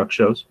 truck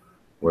shows,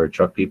 where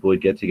truck people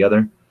would get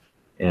together.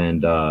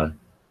 And the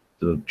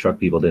truck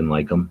people didn't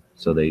like them,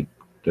 so they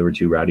were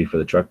too rowdy for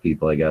the truck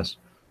people, I guess.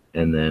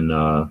 And then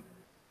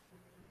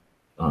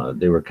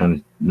they were kind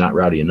of not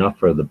rowdy enough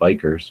for the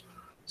bikers,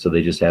 so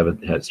they just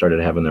had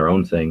started having their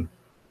own thing,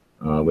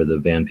 where the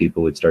van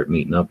people would start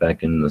meeting up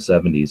back in the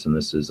 70s. And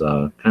this is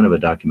kind of a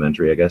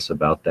documentary, I guess,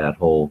 about that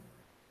whole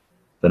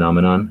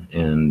phenomenon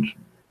and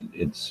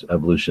its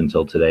evolution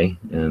till today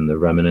and the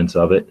remnants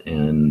of it.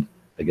 And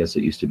I guess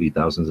it used to be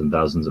thousands and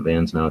thousands of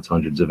vans. Now it's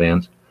hundreds of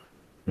vans.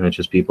 And it's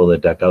just people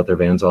that deck out their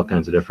vans all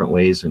kinds of different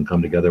ways and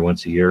come together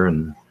once a year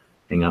and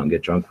hang out and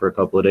get drunk for a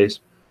couple of days.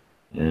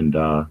 And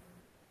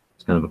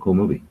it's kind of a cool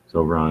movie. It's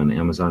over on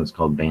Amazon. It's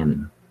called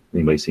Bannon.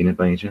 Anybody seen it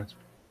by any chance?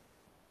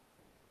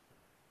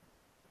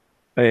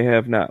 I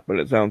have not, but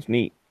it sounds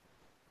neat.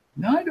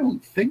 No, I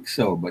don't think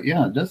so. But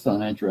yeah, it does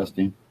sound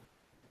interesting.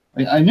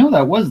 I know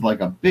that was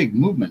like a big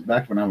movement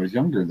back when I was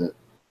younger, that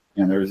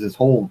there was this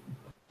whole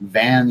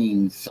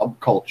vanning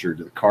subculture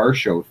to the car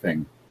show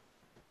thing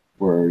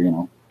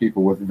where,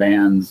 people with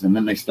vans, and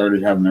then they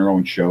started having their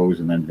own shows,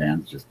 and then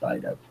vans just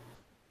died out.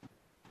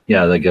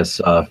 Yeah, I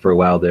guess for a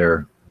while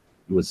there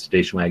with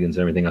station wagons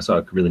and everything, I saw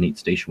a really neat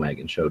station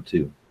wagon show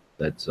too.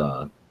 That's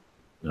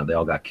they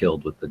all got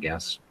killed with the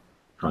gas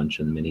crunch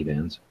and the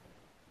minivans.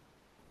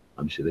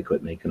 Obviously, they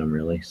quit making them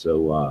really,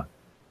 so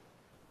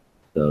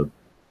the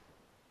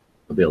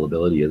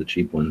availability of the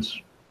cheap ones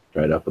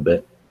dried up a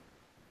bit.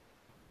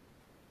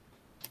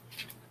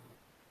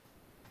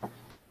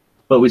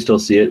 But we still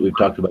see it. We've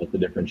talked about the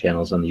different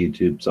channels on the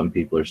YouTube. Some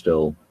people are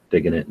still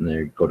digging it, and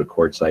they go to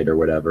Quartzsite or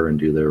whatever and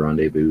do their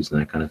rendezvous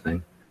and that kind of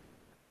thing.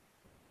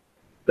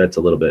 That's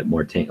a little bit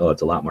more tame. Oh,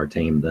 it's a lot more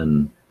tame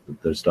than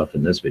the stuff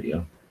in this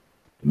video.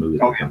 The movie.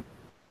 Oh, yeah.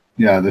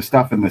 Yeah, the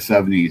stuff in the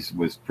 70s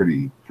was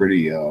pretty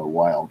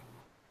wild.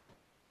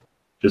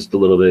 Just a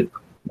little bit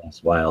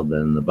less wild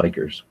than the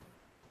bikers.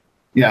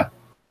 Yeah,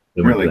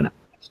 they weren't really. doing that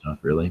stuff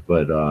really,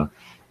 but or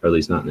at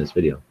least not in this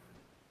video.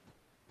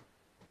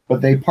 But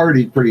they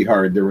partied pretty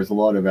hard. There was a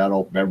lot of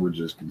adult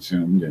beverages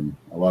consumed and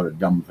a lot of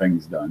dumb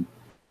things done.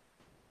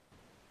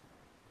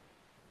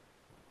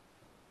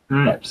 All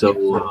right,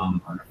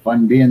 so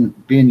fun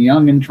being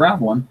young and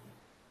traveling.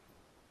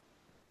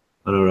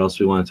 I don't know what else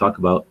we want to talk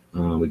about.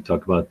 We can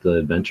talk about the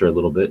adventure a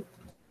little bit.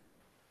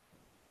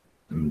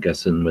 I'm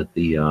guessing with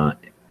the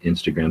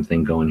Instagram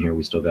thing going here,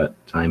 we still got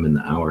time in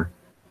the hour.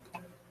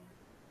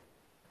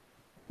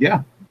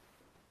 Yeah.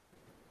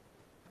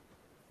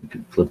 We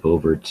could flip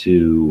over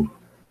to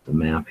the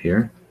map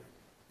here.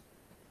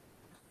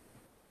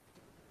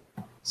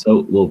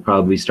 So we'll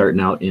probably be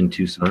starting out in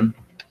Tucson.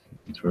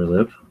 That's where I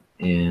live.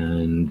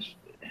 And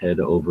head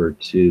over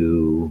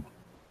to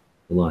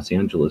Los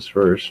Angeles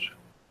first.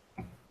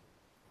 I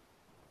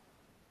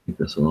think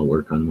this will all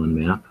work on one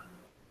map.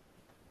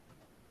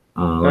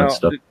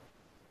 Stuff.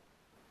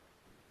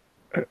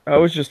 I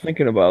was just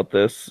thinking about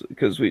this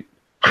because we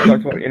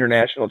talked about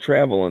international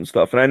travel and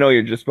stuff, and I know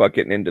you're just about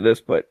getting into this,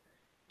 but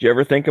did you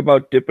ever think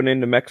about dipping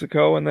into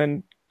Mexico and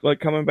then like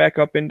coming back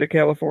up into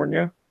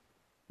California?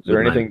 Is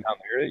there anything down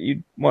there that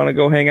you'd want to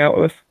go hang out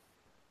with?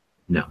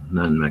 No,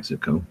 not in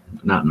Mexico.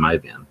 Not in my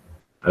van.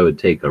 I would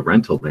take a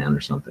rental van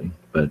or something,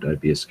 but I'd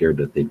be scared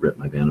that they'd rip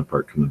my van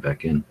apart coming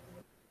back in.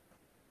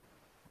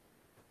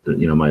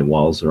 My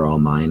walls are all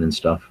mine and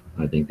stuff.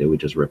 I think they would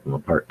just rip them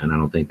apart, and I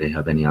don't think they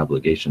have any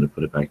obligation to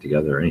put it back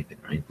together or anything,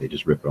 right? They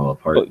just rip it all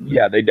apart. Well,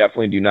 yeah, they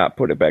definitely do not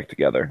put it back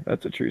together.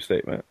 That's a true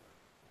statement.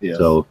 Yes.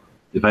 So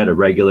if I had a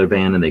regular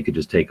van and they could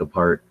just take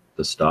apart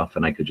the stuff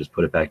and I could just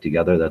put it back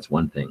together, that's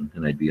one thing,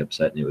 and I'd be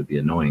upset and it would be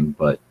annoying.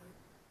 But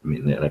I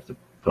mean, they'd have to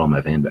put all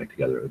my van back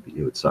together.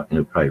 It would suck. It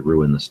would probably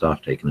ruin the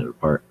stuff taking it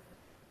apart.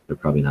 They're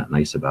probably not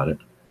nice about it.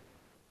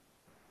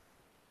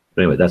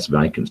 But anyway, that's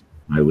my concern.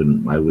 I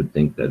would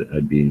think that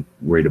I'd be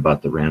worried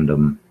about the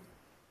random,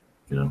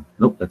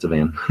 nope, that's a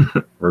van.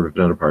 We're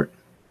ripping it apart.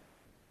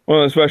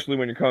 Well, especially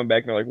when you're coming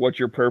back and they're like, what's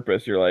your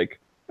purpose? You're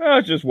like,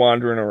 just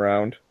wandering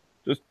around,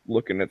 just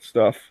looking at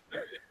stuff.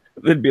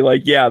 They'd be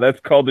like, yeah, that's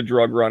called a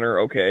drug runner.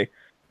 Okay,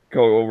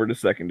 go over to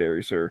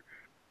secondary, sir.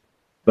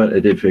 But I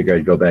did figure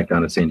I'd go back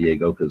down to San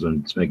Diego because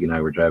when Smeggy and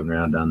I were driving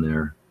around down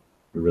there,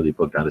 we really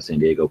booked out of San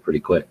Diego pretty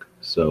quick.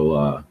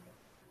 So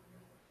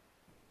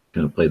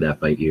kind of play that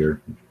by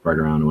ear, right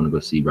around. I want to go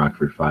see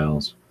Rockford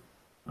Files,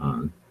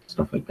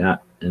 stuff like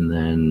that. And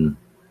then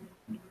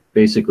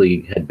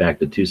basically head back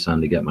to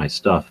Tucson to get my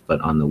stuff,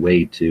 but on the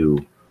way to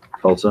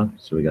Tulsa.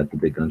 So we got the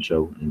Big Gun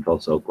Show in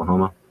Tulsa,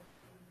 Oklahoma.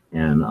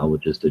 And I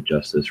would just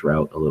adjust this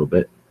route a little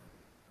bit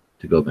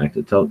to go back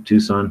to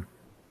Tucson.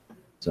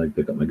 So I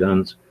pick up my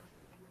guns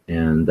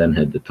and then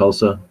head to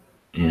Tulsa.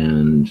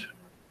 And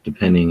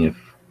depending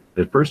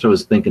at first I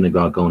was thinking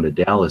about going to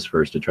Dallas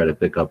first to try to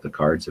pick up the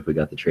cards if we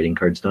got the trading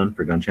cards done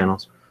for gun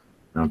channels.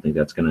 I don't think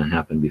that's going to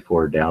happen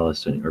before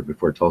Dallas or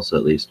before Tulsa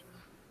at least.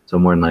 So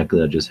more than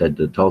likely I'll just head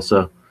to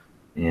Tulsa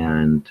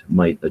and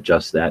might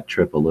adjust that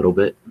trip a little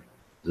bit.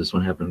 This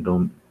one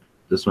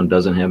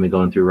doesn't have me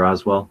going through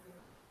Roswell,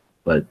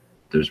 but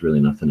there's really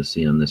nothing to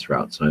see on this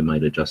route, so I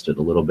might adjust it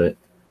a little bit.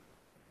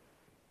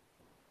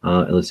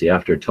 Let's see,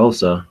 after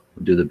Tulsa,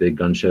 we'll do the big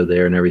gun show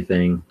there and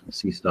everything,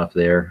 see stuff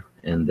there,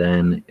 and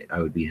then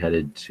I would be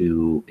headed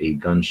to a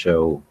gun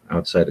show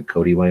outside of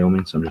Cody,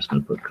 Wyoming, so I'm just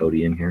going to put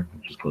Cody in here,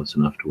 which is close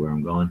enough to where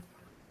I'm going.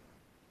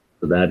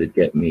 So that'd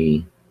get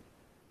me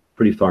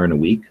pretty far in a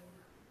week.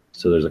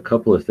 So there's a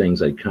couple of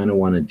things I kind of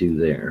want to do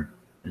there,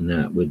 and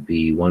that would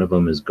be, one of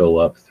them is go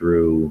up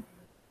through,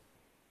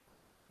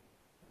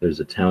 there's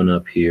a town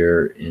up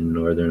here in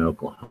northern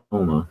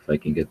Oklahoma, if I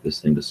can get this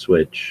thing to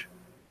switch.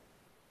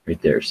 Right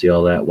there, see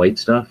all that white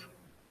stuff?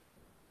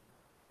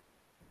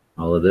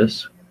 All of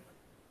this?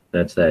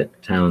 That's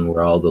that town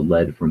where all the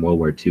lead from World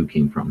War II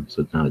came from.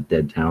 So it's not a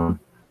dead town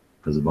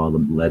because of all the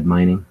lead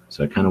mining.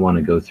 So I kind of want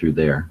to go through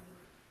there.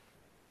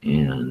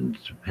 And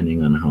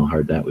depending on how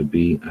hard that would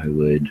be, I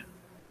would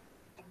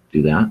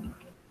do that.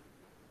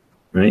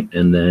 Right?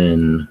 And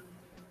then,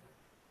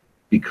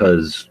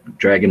 because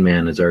Dragon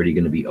Man is already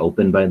going to be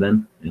open by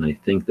then, and I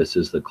think this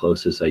is the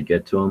closest I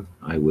get to him,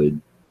 I would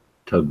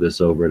tug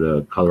this over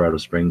to Colorado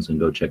Springs and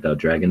go check out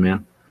Dragon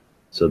Man.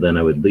 So then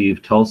I would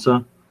leave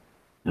Tulsa,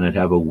 and I'd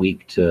have a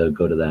week to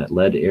go to that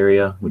lead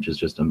area, which is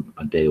just a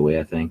day away,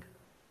 I think.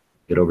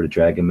 Get over to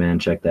Dragon Man,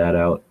 check that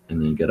out,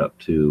 and then get up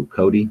to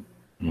Cody.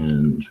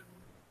 And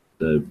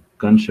the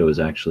gun show is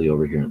actually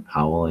over here in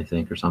Powell, I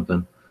think, or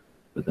something.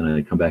 But then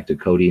I come back to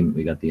Cody, and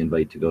we got the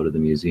invite to go to the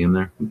museum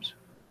there. Oops.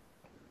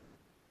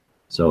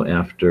 So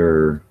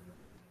after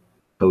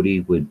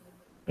Cody,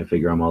 I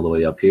figure I'm all the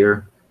way up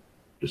here,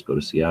 just go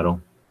to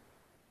Seattle.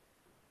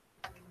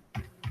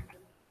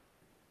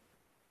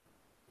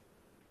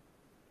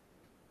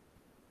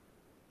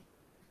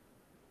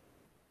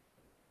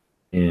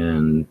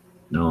 And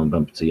now I'm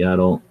bumping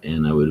Seattle,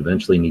 and I would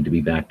eventually need to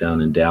be back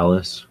down in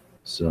Dallas.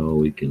 So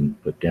we can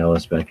put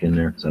Dallas back in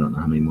there, because I don't know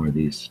how many more of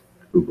these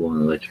Google will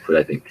let you put,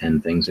 I think, 10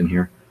 things in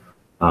here.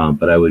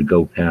 But I would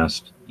go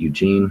past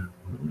Eugene,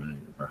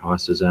 where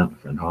Haas is at, my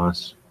friend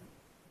Haas.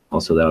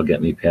 Also, that'll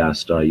get me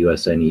past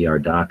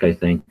USNER Doc, I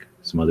think,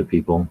 some other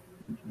people.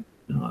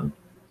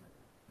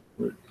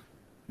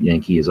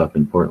 Yankee is up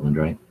in Portland,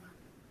 right?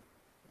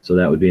 So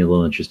that would be a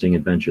little interesting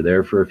adventure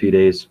there for a few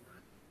days.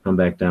 Come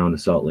back down to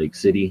Salt Lake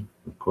City,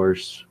 of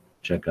course,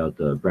 check out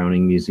the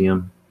Browning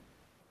Museum,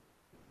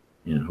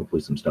 and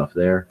hopefully some stuff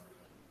there.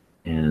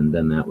 And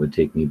then that would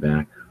take me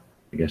back,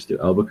 I guess, to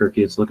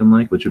Albuquerque, it's looking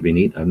like, which would be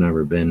neat. I've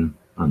never been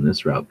on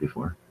this route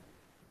before.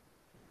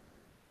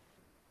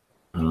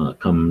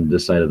 Come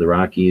this side of the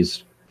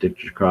Rockies,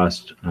 ditch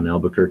across on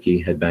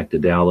Albuquerque, head back to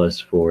Dallas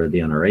for the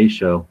NRA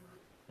show,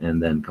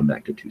 and then come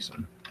back to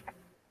Tucson.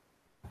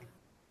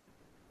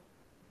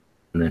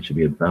 And that should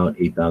be about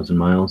 8,000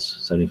 miles,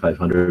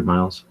 7,500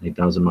 miles,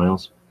 8,000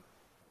 miles.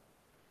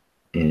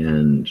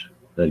 And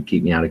that'd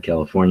keep me out of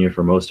California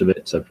for most of it,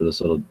 except for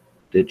this little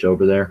ditch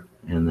over there.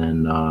 And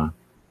then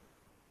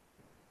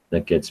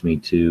that gets me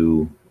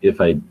to, if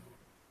I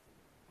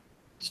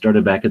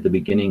started back at the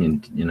beginning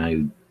and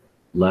I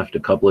left a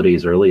couple of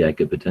days early, I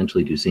could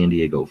potentially do San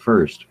Diego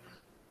first,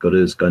 go to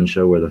this gun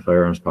show where the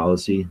firearms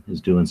policy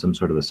is doing some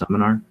sort of a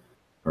seminar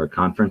or a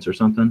conference or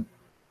something.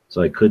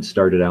 So I could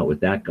start it out with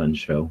that gun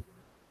show,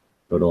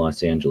 go to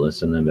Los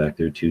Angeles, and then back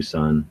through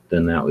Tucson.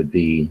 Then that would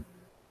be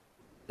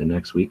the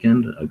next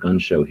weekend, a gun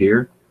show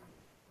here.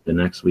 The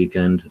next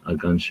weekend, a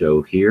gun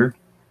show here.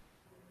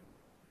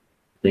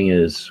 Thing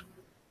is,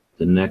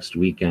 the next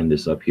weekend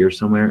is up here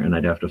somewhere, and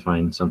I'd have to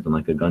find something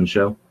like a gun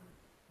show.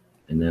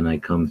 And then I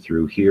come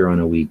through here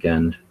on a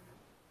weekend,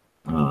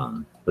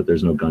 but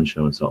there's no gun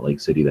show in Salt Lake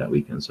City that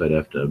weekend, so I'd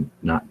have to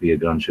not be a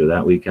gun show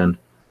that weekend.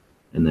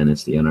 And then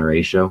it's the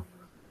NRA show.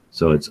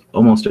 So it's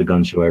almost a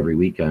gun show every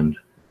weekend.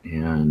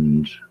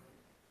 And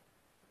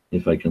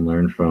if I can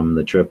learn from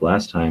the trip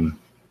last time,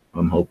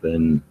 I'm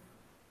hoping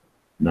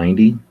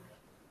 90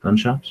 gun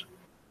shops,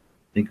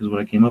 I think is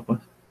what I came up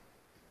with.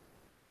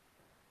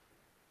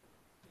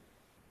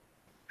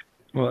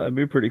 Well, that'd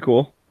be pretty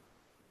cool.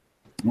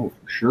 Oh,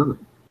 for sure.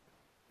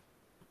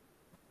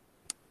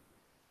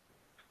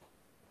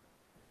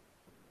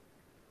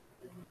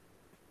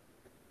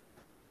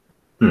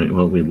 All right,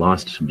 well, we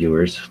lost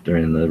viewers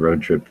during the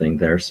road trip thing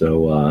there,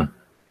 so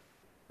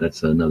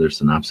that's another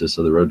synopsis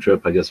of the road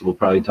trip. I guess we'll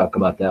probably talk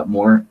about that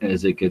more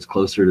as it gets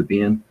closer to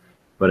being,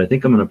 but I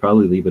think I'm going to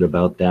probably leave it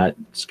about that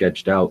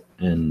sketched out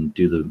and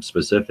do the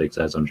specifics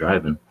as I'm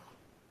driving.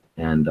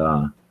 And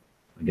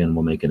again,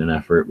 we'll make it an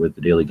effort with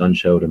the Daily Gun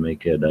Show to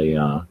make it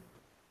a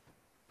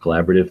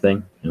collaborative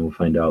thing, and we'll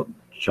find out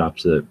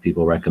shops that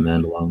people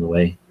recommend along the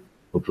way.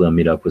 Hopefully I'll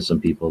meet up with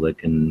some people that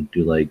can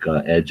do like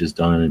Edge is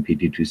done and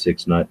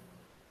PT26 Nut.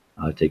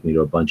 Take me to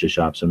a bunch of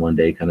shops in one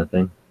day kind of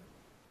thing.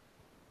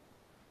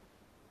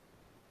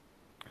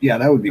 Yeah,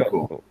 that would be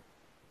cool.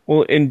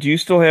 Well, and do you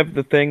still have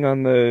the thing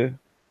on the,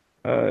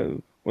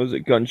 was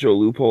it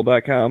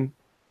gunshowloophole.com?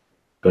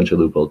 Gun Show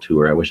Loophole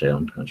Tour. I wish I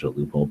owned Gun Show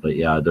Loophole, but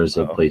yeah, there's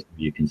a place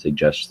you can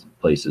suggest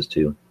places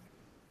too.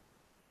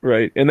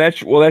 Right. And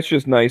that's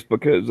just nice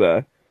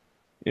because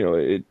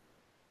it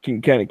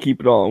can kind of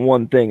keep it all in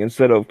one thing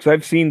instead of, because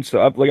I've seen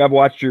stuff like I've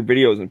watched your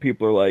videos and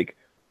people are like,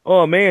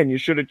 "Oh man, you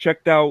should have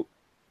checked out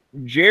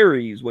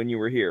Jerry's when you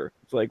were here."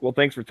 It's like, well,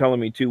 thanks for telling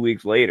me 2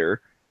 weeks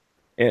later.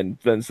 And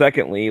then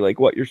secondly, like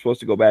what you're supposed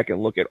to go back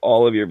and look at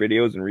all of your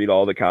videos and read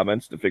all the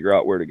comments to figure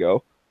out where to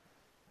go.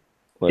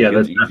 Like, Yeah,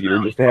 it's easier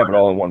just to have it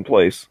all in one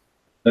place.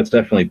 That's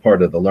definitely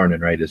part of the learning,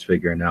 right? Is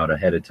figuring out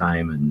ahead of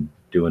time and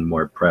doing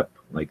more prep.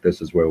 Like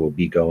this is where we'll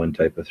be going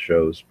type of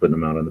shows, putting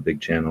them out on the big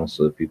channel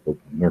so that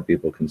more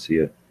people can see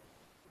it.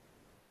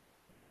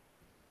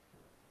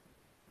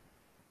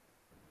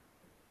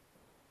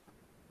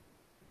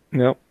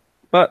 Yep.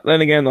 But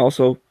then again,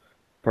 also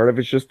part of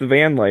it's just the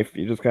van life.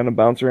 You just kind of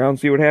bounce around and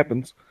see what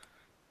happens.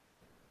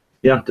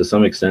 Yeah, to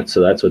some extent. So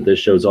that's what this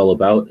show's all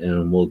about,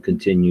 and we'll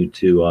continue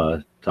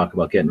to talk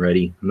about getting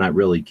ready. I'm not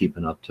really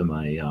keeping up to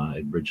my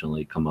I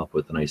originally come up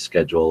with a nice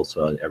schedule,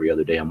 so every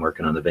other day I'm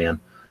working on the van.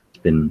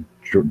 It's been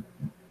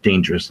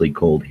dangerously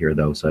cold here,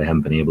 though, so I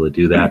haven't been able to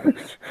do that.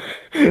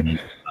 And,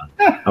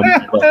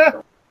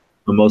 I'm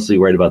mostly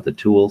worried about the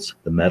tools,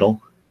 the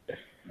metal.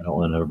 I don't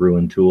want to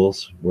ruin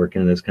tools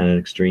working in this kind of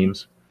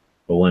extremes.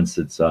 But once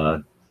it's,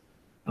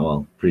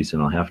 pretty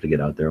soon I'll have to get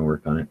out there and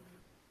work on it.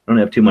 I don't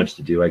have too much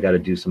to do. I got to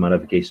do some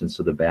modifications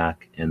to the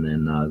back and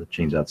then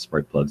change out the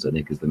spark plugs, I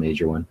think is the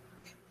major one.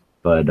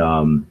 But,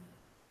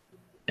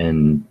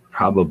 and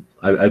probably,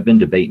 I've been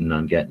debating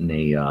on getting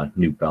a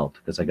new belt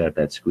because I got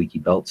that squeaky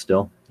belt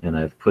still, and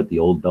I've put the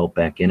old belt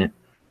back in it.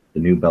 The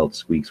new belt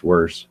squeaks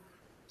worse.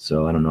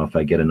 So I don't know if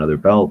I get another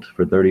belt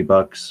for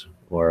 $30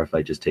 or if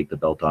I just take the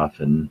belt off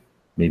and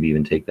maybe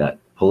even take that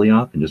pulley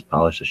off and just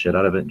polish the shit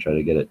out of it and try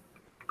to get it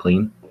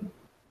clean.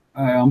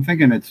 I'm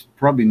thinking it's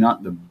probably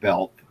not the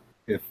belt.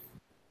 If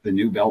the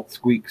new belt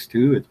squeaks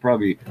too, it's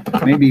probably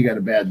maybe you got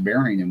a bad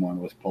bearing in one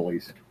of those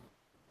pulleys.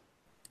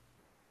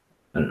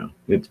 I don't know.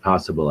 It's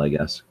possible, I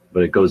guess,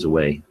 but it goes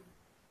away.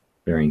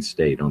 Bearings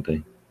stay, don't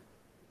they?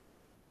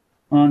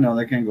 Oh no,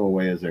 they can go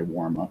away as they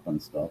warm up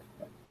and stuff.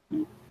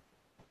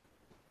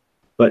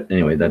 But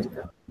anyway, that's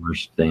the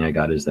worst thing I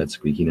got is that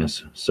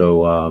squeakiness.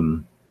 So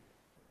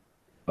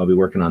I'll be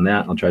working on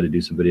that. I'll try to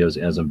do some videos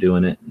as I'm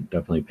doing it.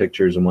 Definitely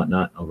pictures and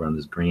whatnot. I'll run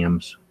this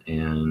grams.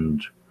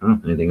 And I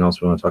don't know, anything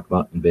else we want to talk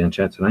about in van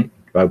chat tonight?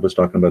 Bob was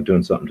talking about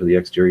doing something to the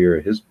exterior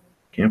of his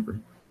camper.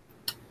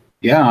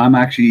 Yeah, I'm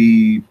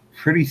actually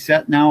pretty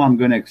set now. I'm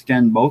going to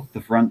extend both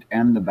the front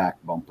and the back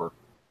bumper.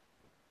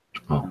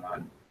 Oh.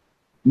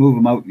 Move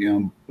them out,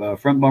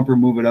 front bumper,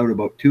 move it out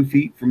about 2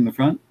 feet from the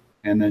front,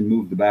 and then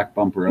move the back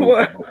bumper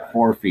out about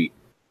 4 feet.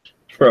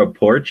 For a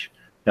porch?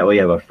 That way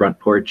you have a front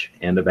porch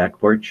and a back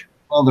porch?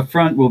 Well, the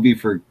front will be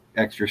for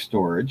extra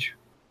storage.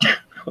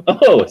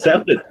 Oh, is that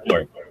what it's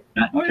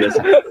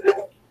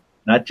for?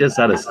 Not just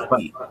out of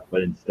spite,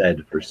 but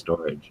instead for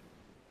storage.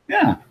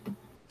 Yeah.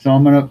 So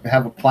I'm going to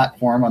have a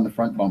platform on the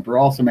front bumper.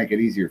 Also make it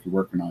easier if you're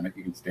working on it.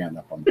 You can stand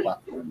up on the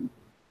platform and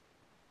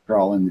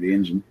crawl into the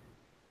engine.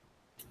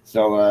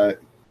 So,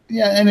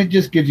 yeah, and it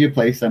just gives you a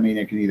place. I mean,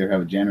 it can either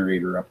have a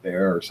generator up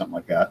there or something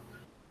like that.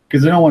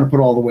 Because I don't want to put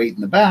all the weight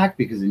in the back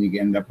because then you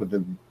end up with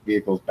the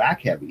vehicle's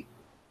back heavy.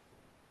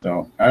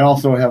 So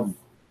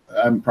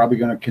I'm probably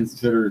going to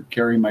consider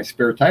carrying my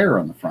spare tire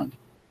on the front.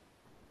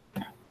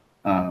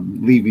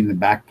 Leaving the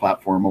back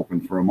platform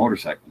open for a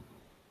motorcycle.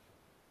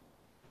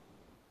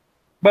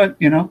 But,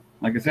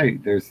 like I say,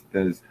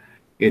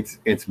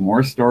 it's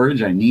more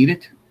storage. I need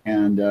it.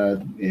 And,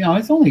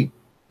 it's only,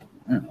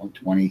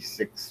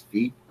 26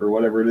 feet or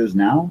whatever it is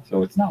now.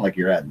 So it's not like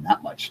you're adding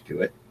that much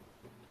to it.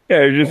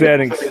 Yeah, you're just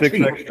adding 6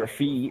 extra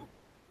feet.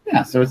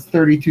 Yeah, so it's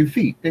 32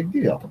 feet. Big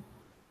deal.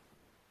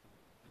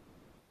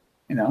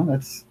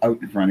 That's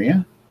out in front of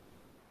you.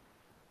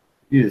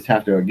 You just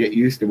have to get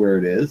used to where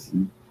it is.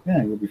 And,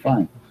 yeah, you'll be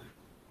fine.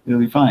 It'll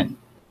be fine.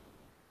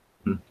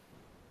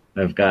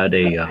 I've got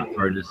a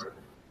artist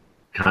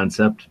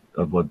concept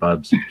of what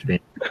Bob's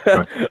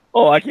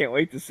Oh, I can't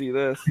wait to see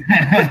this.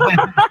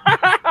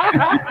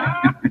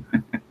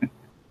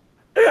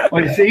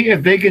 Well, you see,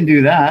 if they can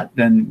do that,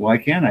 then why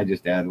can't I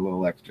just add a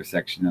little extra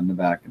section on the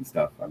back and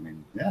stuff? I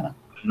mean, yeah.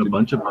 And a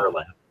bunch of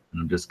burlap,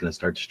 and I'm just going to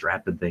start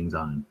strapping things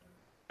on.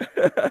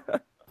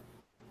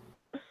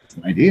 It's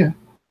an idea.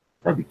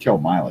 Probably kill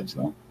mileage,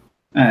 though.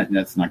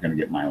 That's not going to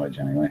get mileage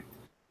anyway.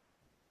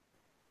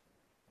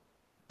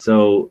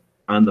 So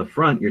on the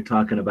front, you're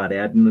talking about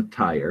adding the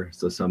tire.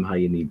 So somehow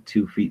you need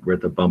 2 feet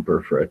worth of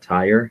bumper for a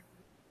tire.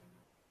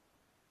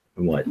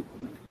 And what?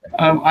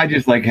 I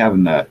just like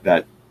having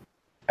that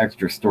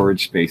extra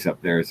storage space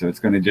up there. So it's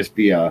going to just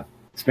be a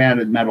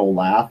expanded metal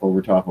lath over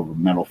top of a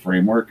metal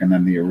framework, and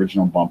then the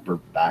original bumper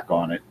back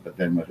on it, but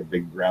then with a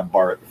big grab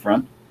bar at the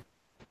front.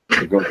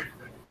 To go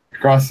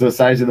across the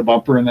size of the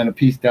bumper and then a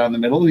piece down the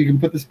middle, you can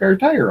put the spare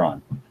tire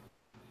on.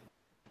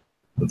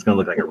 It's going to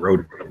look like a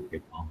road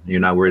vehicle. You're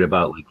not worried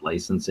about like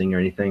licensing or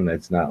anything?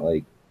 That's not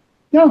like...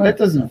 No, that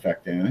doesn't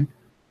affect anything.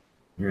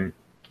 Right.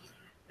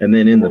 And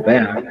then in the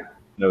back,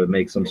 that would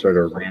make some sort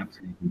of ramp so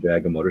you can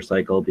drag a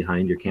motorcycle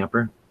behind your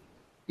camper?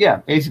 Yeah,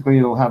 basically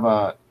it'll have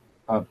a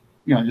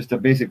just a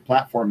basic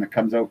platform that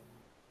comes out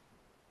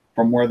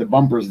from where the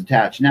bumper is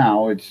attached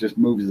now. It just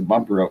moves the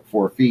bumper out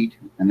 4 feet,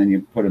 and then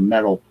you put a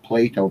metal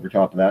plate over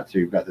top of that, so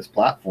you've got this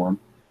platform,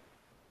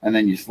 and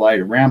then you slide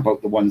a ramp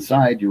out the one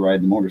side. You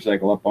ride the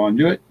motorcycle up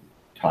onto it,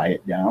 tie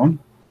it down.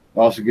 It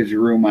also gives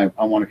you room. I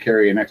want to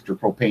carry an extra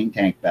propane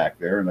tank back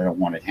there, and I don't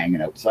want it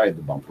hanging outside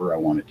the bumper. I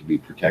want it to be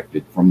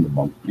protected from the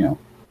bump,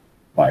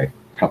 by a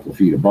couple of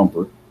feet of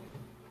bumper.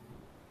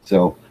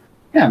 So,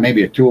 yeah,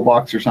 maybe a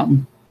toolbox or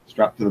something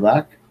strapped to the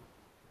back.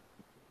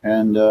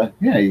 And,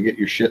 you get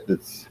your shit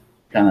that's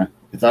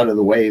it's out of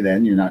the way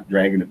then. You're not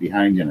dragging it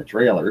behind you in a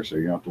trailer, so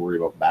you don't have to worry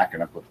about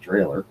backing up with the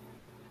trailer.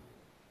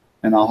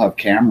 And I'll have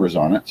cameras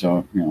on it, so,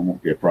 it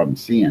won't be a problem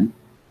seeing.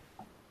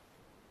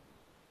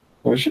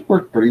 So it should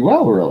work pretty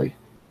well, really.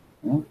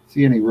 I don't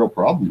see any real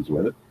problems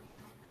with it.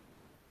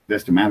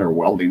 Just a matter of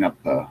welding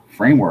up the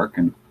framework.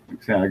 And like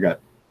I said, I got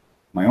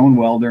my own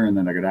welder, and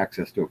then I got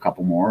access to a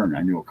couple more, and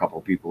I knew a couple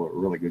of people that were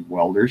really good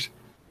welders.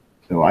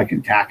 So I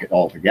can tack it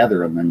all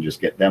together and then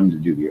just get them to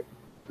do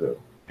the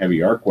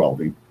heavy arc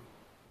welding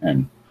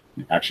and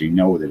actually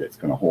know that it's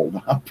going to hold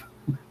up.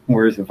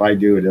 Whereas if I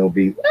do it,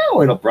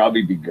 it'll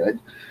probably be good.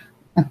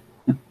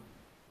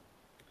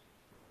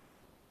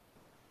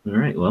 All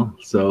right. Well,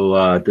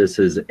 so this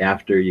is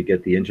after you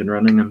get the engine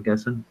running, I'm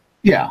guessing?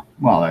 Yeah.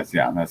 Well, that's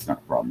not a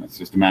problem. It's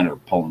just a matter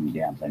of pulling the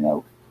damn thing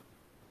out.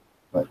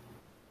 But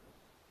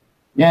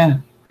yeah,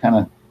 kind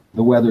of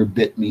the weather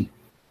bit me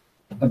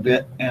a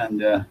bit, and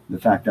the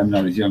fact I'm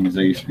not as young as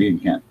I used to be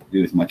and can't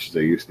do as much as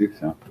I used to,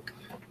 so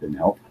didn't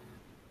help.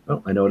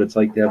 Oh, I know what it's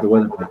like to have the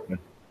weather.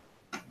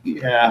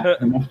 Yeah,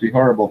 it must be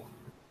horrible.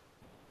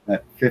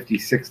 That 50,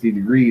 60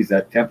 degrees,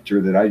 that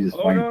temperature that I just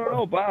find.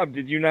 No, Bob,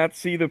 did you not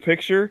see the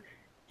picture?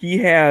 He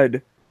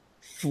had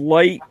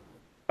slight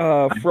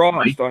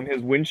frost on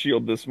his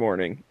windshield this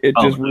morning. It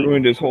just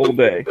ruined his whole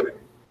day.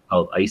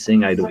 Oh,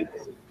 icing, I do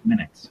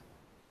minutes.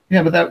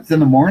 Yeah, but that's in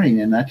the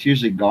morning, and that's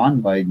usually gone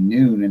by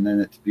noon, and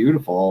then it's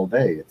beautiful all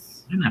day.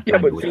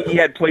 But see, he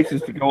had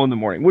places to go in the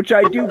morning, which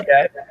I do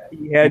get.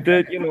 He had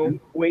to,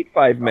 wait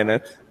 5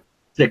 minutes.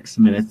 6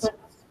 minutes,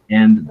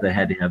 and they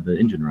had to have the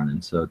engine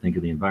running, so think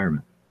of the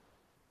environment.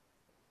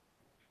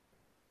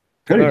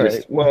 All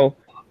right. Well,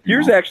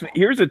 here's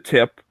a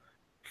tip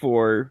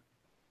for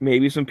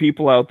maybe some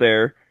people out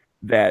there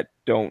that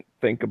don't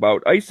think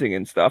about icing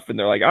and stuff, and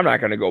they're like, I'm not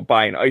going to go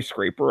buy an ice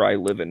scraper. I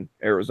live in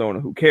Arizona.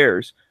 Who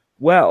cares?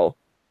 Well,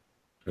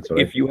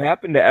 if you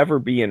happen to ever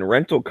be in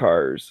rental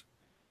cars,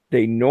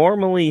 they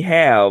normally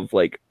have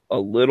like a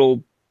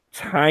little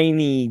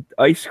tiny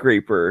ice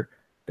scraper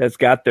that's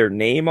got their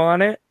name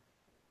on it,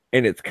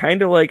 and it's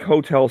kind of like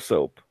hotel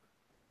soap.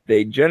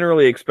 They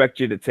generally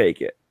expect you to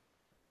take it.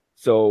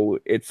 So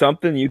it's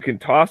something you can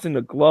toss in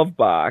the glove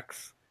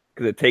box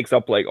because it takes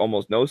up like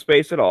almost no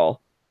space at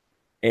all,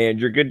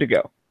 and you're good to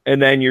go.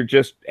 And then you're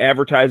just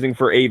advertising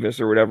for Avis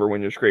or whatever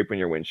when you're scraping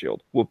your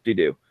windshield.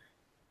 Whoop-de-doo.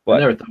 I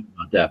never thought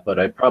about that, but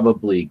I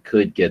probably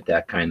could get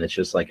that kind that's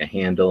just like a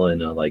handle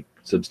and a like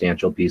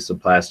substantial piece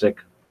of plastic.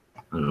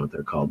 I don't know what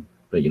they're called,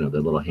 but the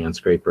little hand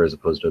scraper as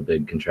opposed to a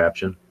big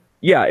contraption.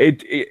 Yeah,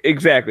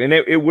 exactly. And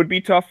it would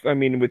be tough. I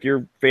mean, with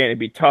your fan, it'd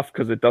be tough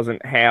because it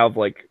doesn't have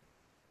like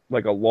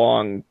a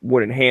long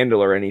wooden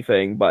handle or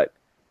anything, but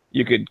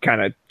you could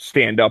kind of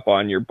stand up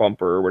on your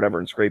bumper or whatever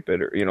and scrape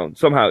it, or,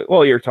 somehow,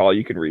 well, you're tall,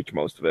 you can reach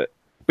most of it.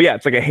 But yeah,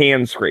 it's like a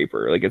hand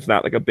scraper. Like it's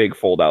not like a big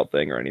fold out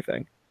thing or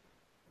anything.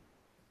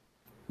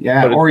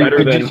 Yeah, but it's or better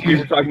you could than just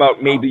people talking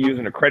about maybe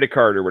using a credit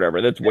card or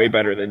whatever. That's way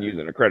better than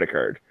using a credit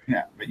card.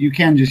 Yeah, but you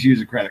can just use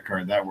a credit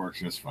card. That works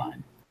just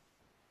fine.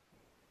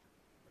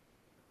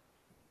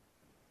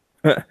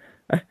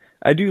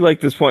 I do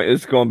like this point.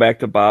 It's going back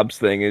to Bob's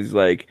thing. Is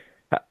like,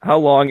 how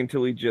long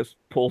until he just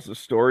pulls a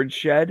storage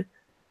shed,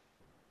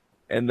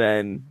 and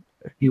then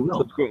he will.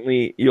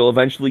 Subsequently, you'll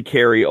eventually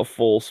carry a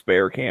full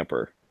spare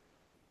camper.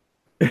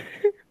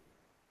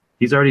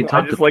 He's already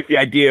talked. I just like the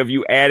idea of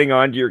you adding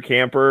on to your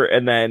camper,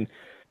 and then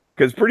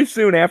because pretty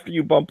soon after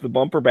you bump the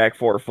bumper back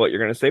 4 foot, you're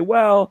going to say,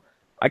 "Well,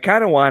 I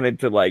kind of wanted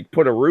to like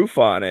put a roof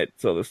on it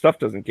so the stuff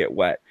doesn't get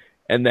wet."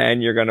 And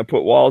then you're going to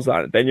put walls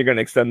on it. Then you're going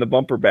to extend the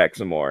bumper back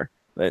some more.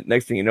 The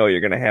next thing you know,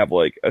 you're going to have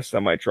like a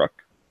semi-truck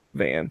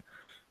van.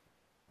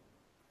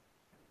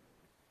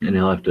 And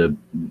he'll have to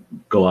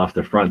go off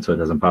the front so it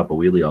doesn't pop a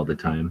wheelie all the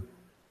time.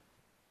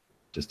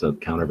 Just to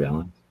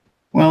counterbalance.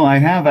 Well, I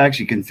have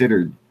actually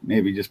considered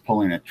maybe just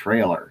pulling a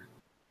trailer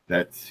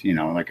that's,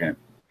 like an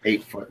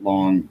 8 foot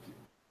long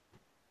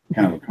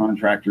kind of a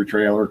contractor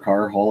trailer,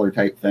 car hauler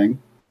type thing,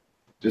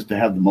 just to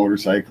have the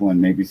motorcycle and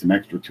maybe some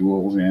extra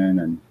tools in,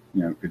 and,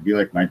 it could be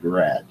like my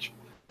garage.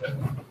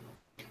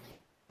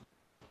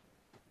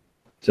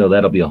 So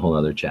that'll be a whole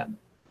other chat.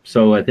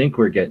 So I think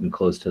we're getting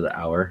close to the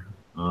hour.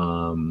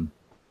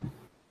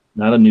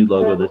 Not a new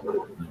logo. This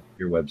is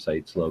your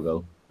website's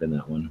logo. Been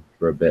that one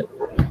for a bit.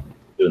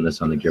 Doing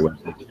this on the Gear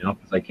website,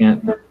 because I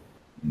can't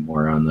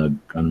more on the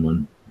gun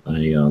one.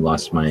 I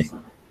lost I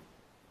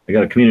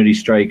got a community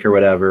strike or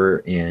whatever,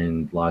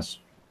 and lost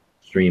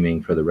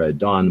streaming for the Red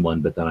Dawn one.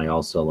 But then I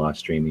also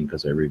lost streaming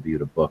because I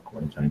reviewed a book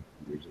one time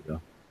years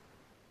ago.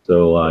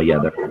 So yeah,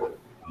 I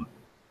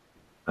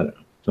don't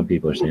know. Some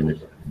people are saying there's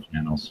different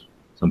channels.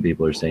 Some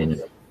people are saying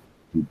it's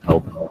to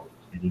help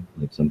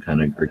like some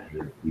kind of group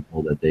of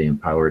people that they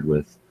empowered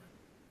with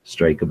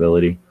strike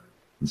ability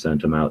and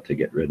sent them out to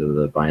get rid of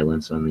the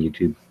violence on the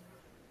YouTube.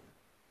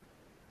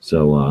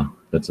 So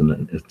that's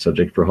a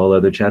subject for whole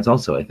other chats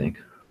also, I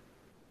think.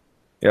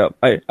 Yeah,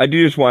 I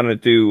do just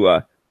wanted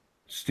to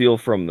steal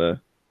from the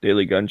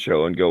Daily Gun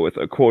Show and go with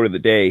a quote of the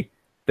day.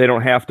 They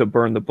don't have to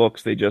burn the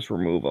books, they just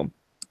remove them.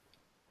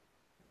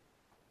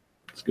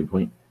 That's a good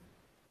point.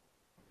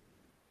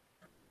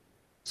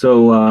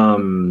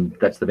 So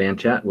that's the van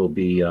chat. We'll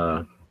be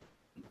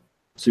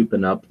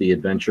souping up the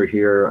adventure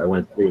here. I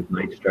went through with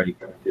Night Strike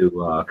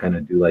to kind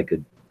of do like a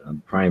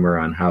primer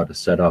on how to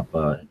set up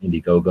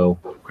Indiegogo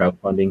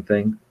crowdfunding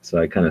thing.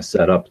 So I kind of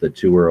set up the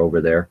tour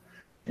over there.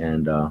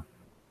 And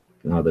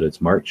now that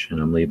it's March and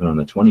I'm leaving on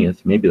the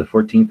 20th, maybe the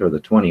 14th or the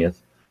 20th,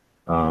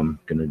 going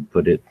to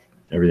put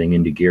everything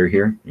into gear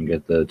here and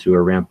get the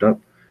tour ramped up.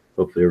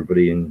 Hopefully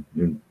everybody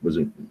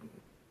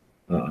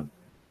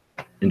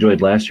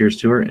enjoyed last year's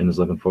tour and is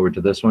looking forward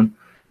to this one.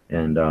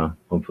 And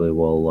hopefully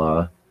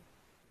we'll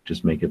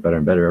just make it better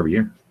and better every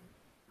year.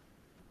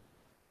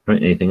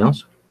 Right, anything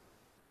else?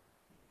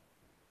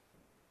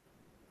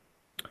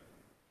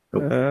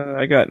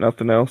 I got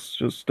nothing else.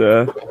 Just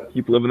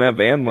keep living that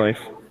van life.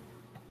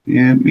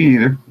 Yeah, me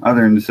either.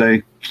 Other than to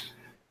say,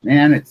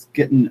 man, it's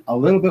getting a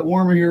little bit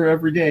warmer here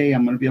every day.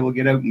 I'm going to be able to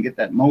get out and get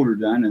that motor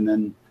done, and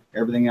then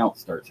everything else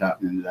starts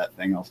happening to that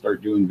thing. I'll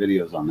start doing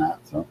videos on that.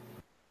 So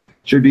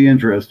should be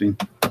interesting.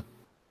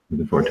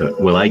 Looking forward to it.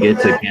 Will I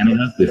get to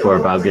Canada before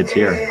Bob gets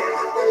here?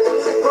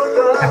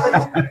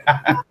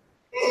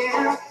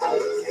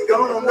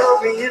 Gonna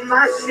love me in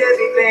my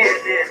Chevy van,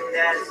 and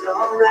that's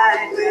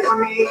alright with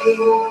me.